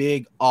of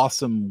big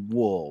awesome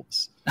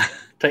wolves.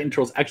 Titan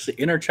Troll's actually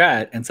in our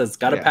chat and says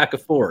got a pack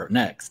of 4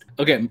 next.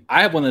 Okay,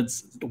 I have one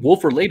that's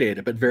wolf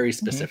related but very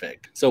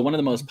specific. So one of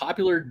the most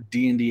popular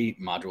D&D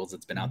modules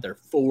that's been out there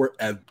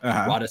forever,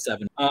 Rada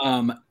 7.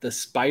 The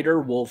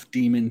spider wolf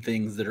demon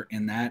things that are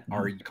in that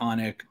are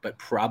iconic, but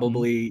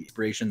probably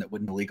inspiration that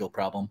wouldn't be a legal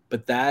problem.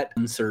 But that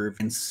unserved,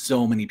 and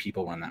so many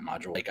people run that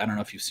module. Like, I don't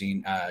know if you've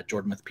seen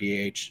Jordan with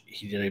PH,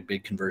 he did a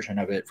big conversion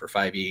of it for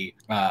 5e.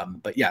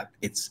 But yeah,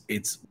 it's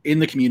in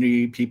the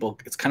community. People,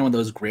 it's kind of one of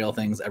those grail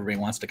things everybody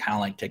wants to kind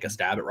of like take a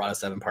stab at Rada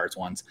 7 parts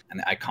once. And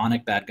the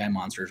iconic bad guy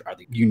monsters are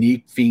the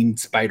unique fiend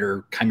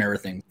spider chimera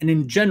thing. And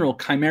in general,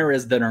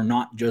 chimeras that are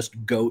not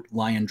just goat,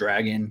 lion,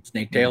 dragon,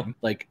 snake tail.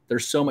 Like,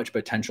 there's so much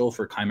potential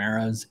for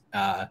chimeras.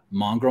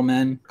 Mongrel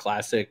men,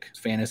 classic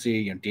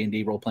fantasy,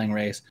 D&D role-playing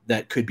race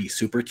that could be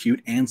super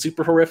cute and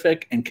super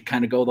horrific and could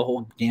kind of go the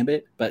whole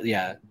gambit. But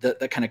yeah,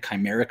 that kind of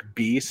chimeric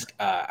beast,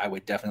 I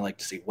would definitely like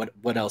to see.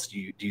 What else do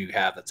you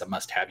have that's a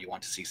must-have you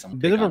want to see someone?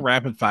 A bit of a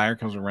rapid fire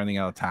because we're running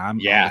out of time.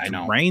 Yeah, I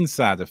know. Terrain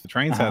side of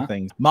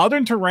things.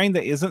 Modern terrain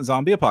that isn't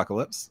zombie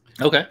apocalypse.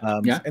 Okay.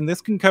 And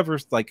this can cover,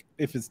 like,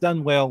 if it's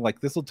done well, like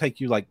this will take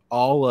you like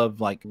all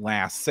of like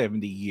last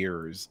 70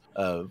 years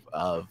of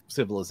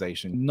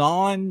civilization.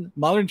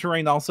 Non-modern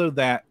terrain also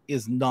that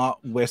is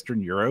not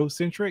Western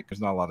Eurocentric.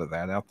 There's not a lot of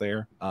that out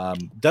there.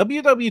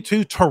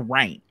 WW2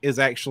 terrain is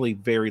actually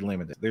very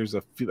limited. There's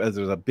a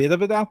bit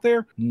of it out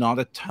there, not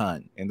a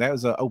ton. And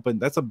that's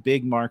a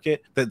big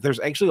market. That there's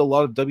actually a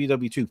lot of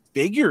WW2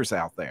 figures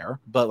out there,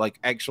 but like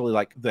actually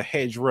like the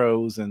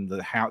hedgerows and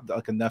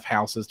like enough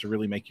houses to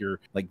really make your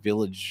like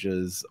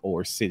villages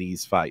or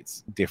cities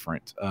fights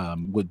different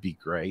would be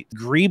great.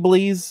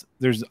 Greeblies,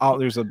 there's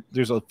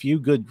a few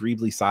good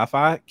Greebly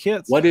sci-fi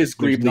kits. What is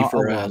Greebly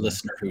for a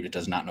listener who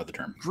does not know the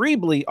term?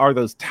 Greebly are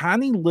those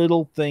tiny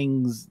little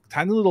things,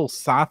 tiny little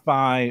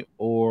sci-fi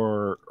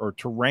or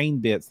terrain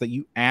bits that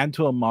you add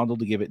to a model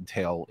to give it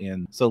tail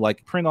in. So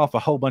like print off a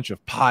whole bunch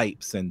of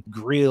pipes and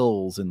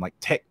grills and like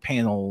tech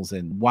panels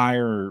and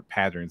wire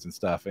patterns and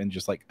stuff, and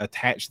just like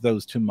attach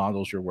those to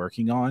models you're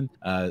working on.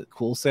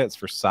 Cool sets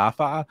for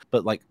sci-fi,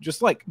 but like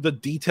just like the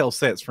detail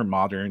sets for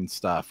modern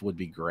stuff would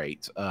be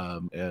great.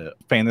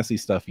 Fantasy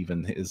stuff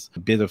even is a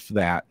bit of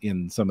that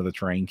in some of the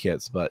terrain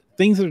kits, but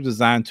things that are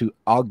designed to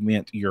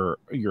augment your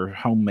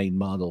homemade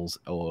models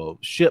or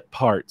ship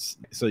parts,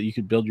 so you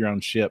could build your own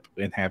ship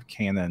and have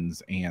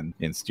cannons and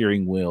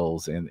steering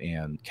wheels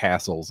and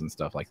castles and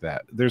stuff like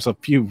that. There's a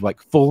few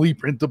like fully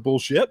printable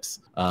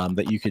ships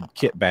that you could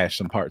kit bash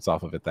some parts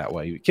off of it that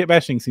way. Kit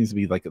bashing seems to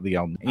be like the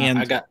only. And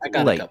I got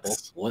lakes. A couple.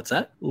 What's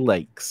that?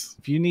 Lakes.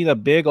 If you need a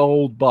big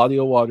old body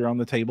of water on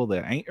the table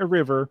that ain't a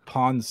river,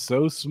 pond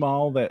so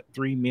small that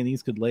 3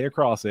 minis could lay lay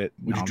across it.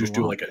 Would you just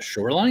do like a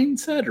shoreline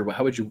set, or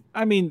how would you?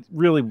 I mean,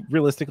 really,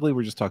 realistically,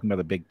 we're just talking about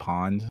a big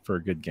pond for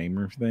a good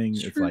gamer thing.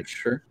 Sure, it's like,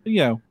 sure.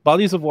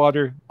 Bodies of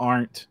water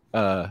are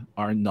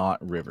not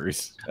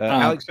rivers.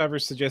 Alex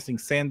Travers suggesting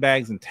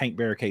sandbags and tank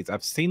barricades.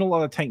 I've seen a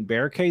lot of tank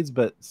barricades,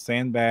 but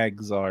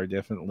sandbags are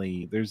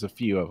definitely, there's a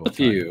few of them. A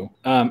few.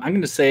 I'm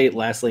going to say,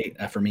 lastly,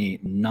 for me,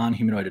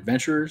 non-humanoid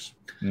adventurers.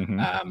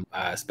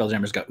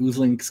 Spelljammer's got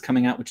oozlings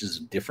coming out, which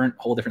is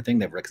whole different thing.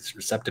 They have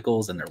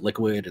receptacles and they're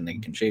liquid and they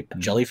can shape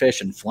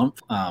jellyfish and flump.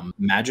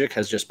 Magic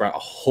has just brought a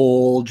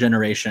whole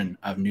generation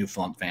of new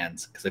flump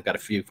fans because they've got a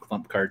few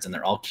flump cards and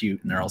they're all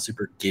cute and they're all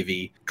super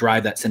givey.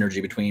 Drive that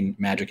synergy between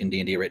Magic and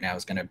D&D right now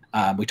is going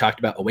to. We talked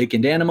about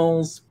awakened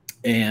animals.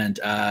 And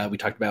we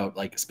talked about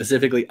like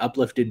specifically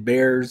uplifted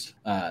bears,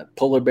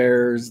 polar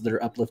bears that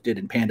are uplifted,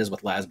 and pandas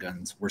with las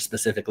guns were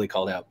specifically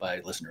called out by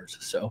listeners.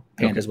 So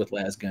pandas with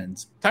las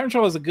guns. Time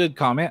Troll is a good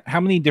comment.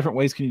 How many different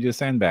ways can you do a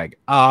sandbag?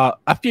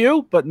 A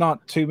few, but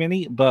not too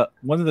many. But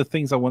one of the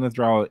things I want to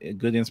draw a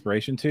good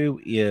inspiration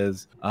to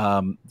is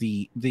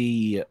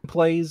the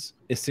plays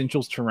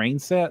essentials terrain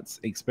sets,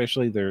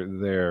 especially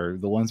they're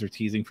the ones they're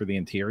teasing for the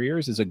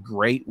interiors, is a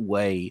great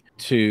way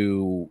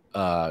to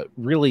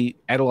really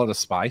add a lot of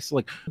spice.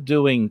 Like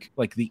doing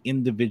like the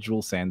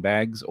individual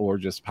sandbags or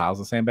just piles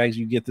of sandbags,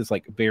 you get this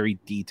like very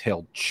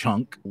detailed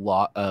chunk,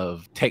 lot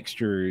of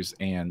textures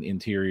and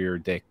interior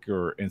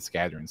decor and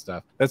scattering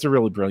stuff. That's a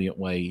really brilliant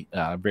way.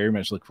 Very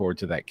much look forward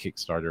to that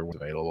Kickstarter when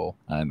available,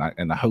 and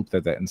I hope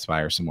that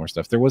inspires some more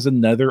stuff. There was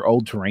another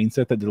old terrain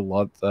set that did a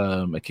lot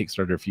a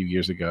Kickstarter a few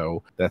years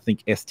ago that I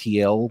think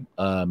STL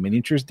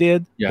Miniatures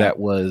did. That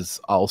was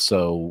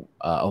also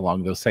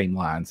along those same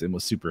lines and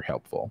was super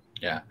helpful.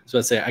 Yeah. So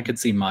I'd say I could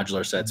see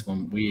modular sets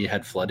when we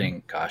had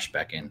flooding,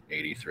 back in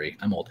 83.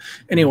 I'm old.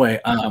 Anyway,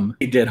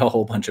 we did a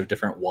whole bunch of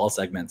different wall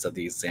segments of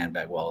these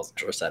sandbag walls,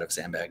 or a set of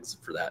sandbags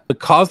for that.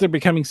 Because they're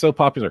becoming so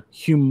popular,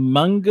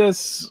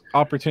 humongous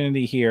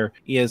opportunity here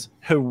is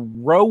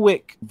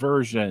heroic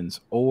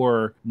versions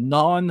or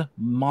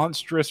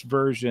non-monstrous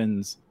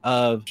versions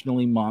of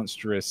really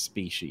monstrous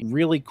species.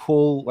 Really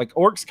cool. Like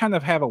orcs kind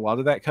of have a lot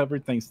of that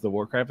covered thanks to the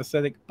Warcraft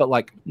aesthetic, but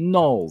like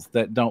gnolls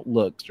that don't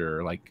look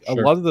like a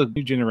lot of the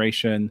new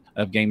generation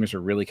of gamers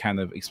are really kind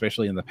of,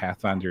 especially in the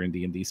Pathfinder and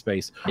D&D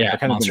space, are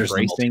kind of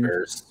embracing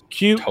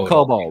cute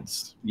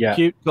kobolds.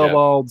 Cute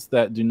kobolds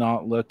that do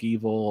not look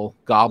evil,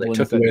 goblins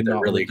that do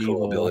not really cool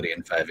evil. Ability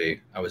in 5e.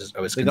 I was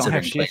they don't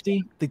have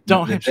shifty. They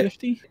don't have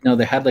shifty. No,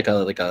 they had like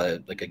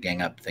a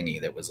gang up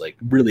thingy that was like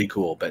really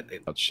cool, but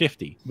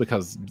shifty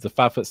because the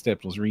 5 foot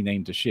step was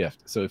renamed to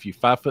shift. So if you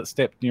 5 foot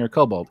step near a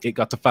kobold, it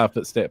got the 5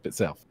 foot step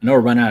itself. I know we're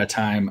running out of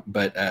time,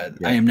 but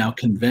I am now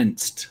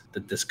convinced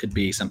that this could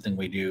be something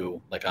we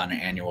do like on an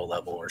annual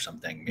level or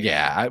something. Maybe.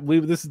 Yeah,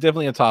 this is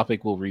definitely a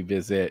topic we'll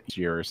revisit each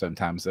year or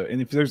sometime. So,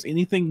 and if there's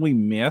anything we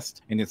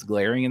missed and it's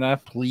glaring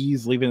enough,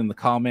 please leave it in the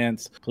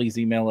comments. Please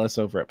email us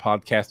over at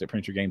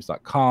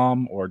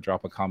podcast@printyourgames.com or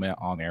drop a comment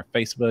on our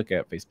Facebook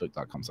at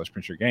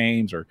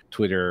facebook.com/printyourgames or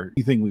Twitter.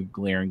 Anything we've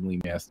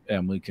glaringly missed,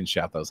 and we can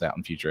shout those out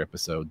in future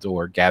episodes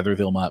or gather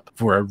them up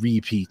for a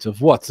repeat of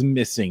what's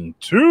missing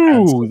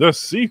to the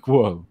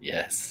sequel.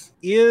 Yes.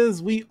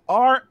 We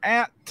are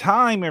at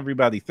time,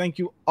 everybody. Thank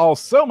you all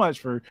so much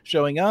for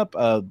showing up.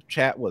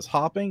 Chat was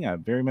hopping. I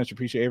very much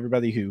appreciate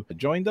everybody who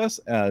joined us,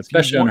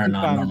 especially on our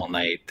non-normal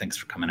night. Thanks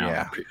for coming out.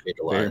 I appreciate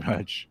it a lot. Very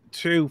much.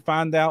 To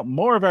find out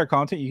more of our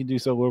content, you can do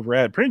so over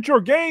at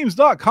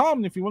printyourgames.com.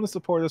 And if you want to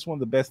support us, one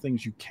of the best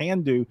things you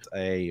can do is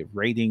a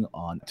rating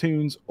on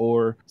iTunes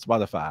or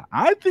Spotify.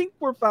 I think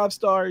we're 5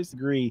 stars.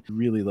 Agree.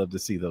 Really love to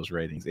see those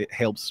ratings. It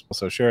helps.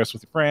 Also share us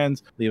with your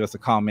friends. Leave us a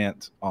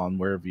comment on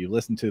wherever you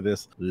listen to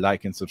this.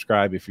 Like and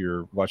subscribe if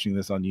you're watching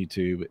this on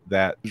YouTube.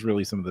 That is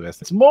really some of the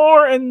best. It's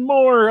more and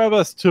more of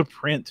us to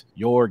print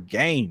your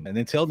game. And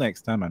until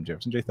next time, I'm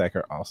Jefferson J.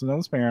 Thacker, also known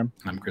as Param.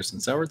 I'm Kristen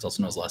Sowards,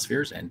 also known as Lost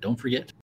Spheres. And don't forget,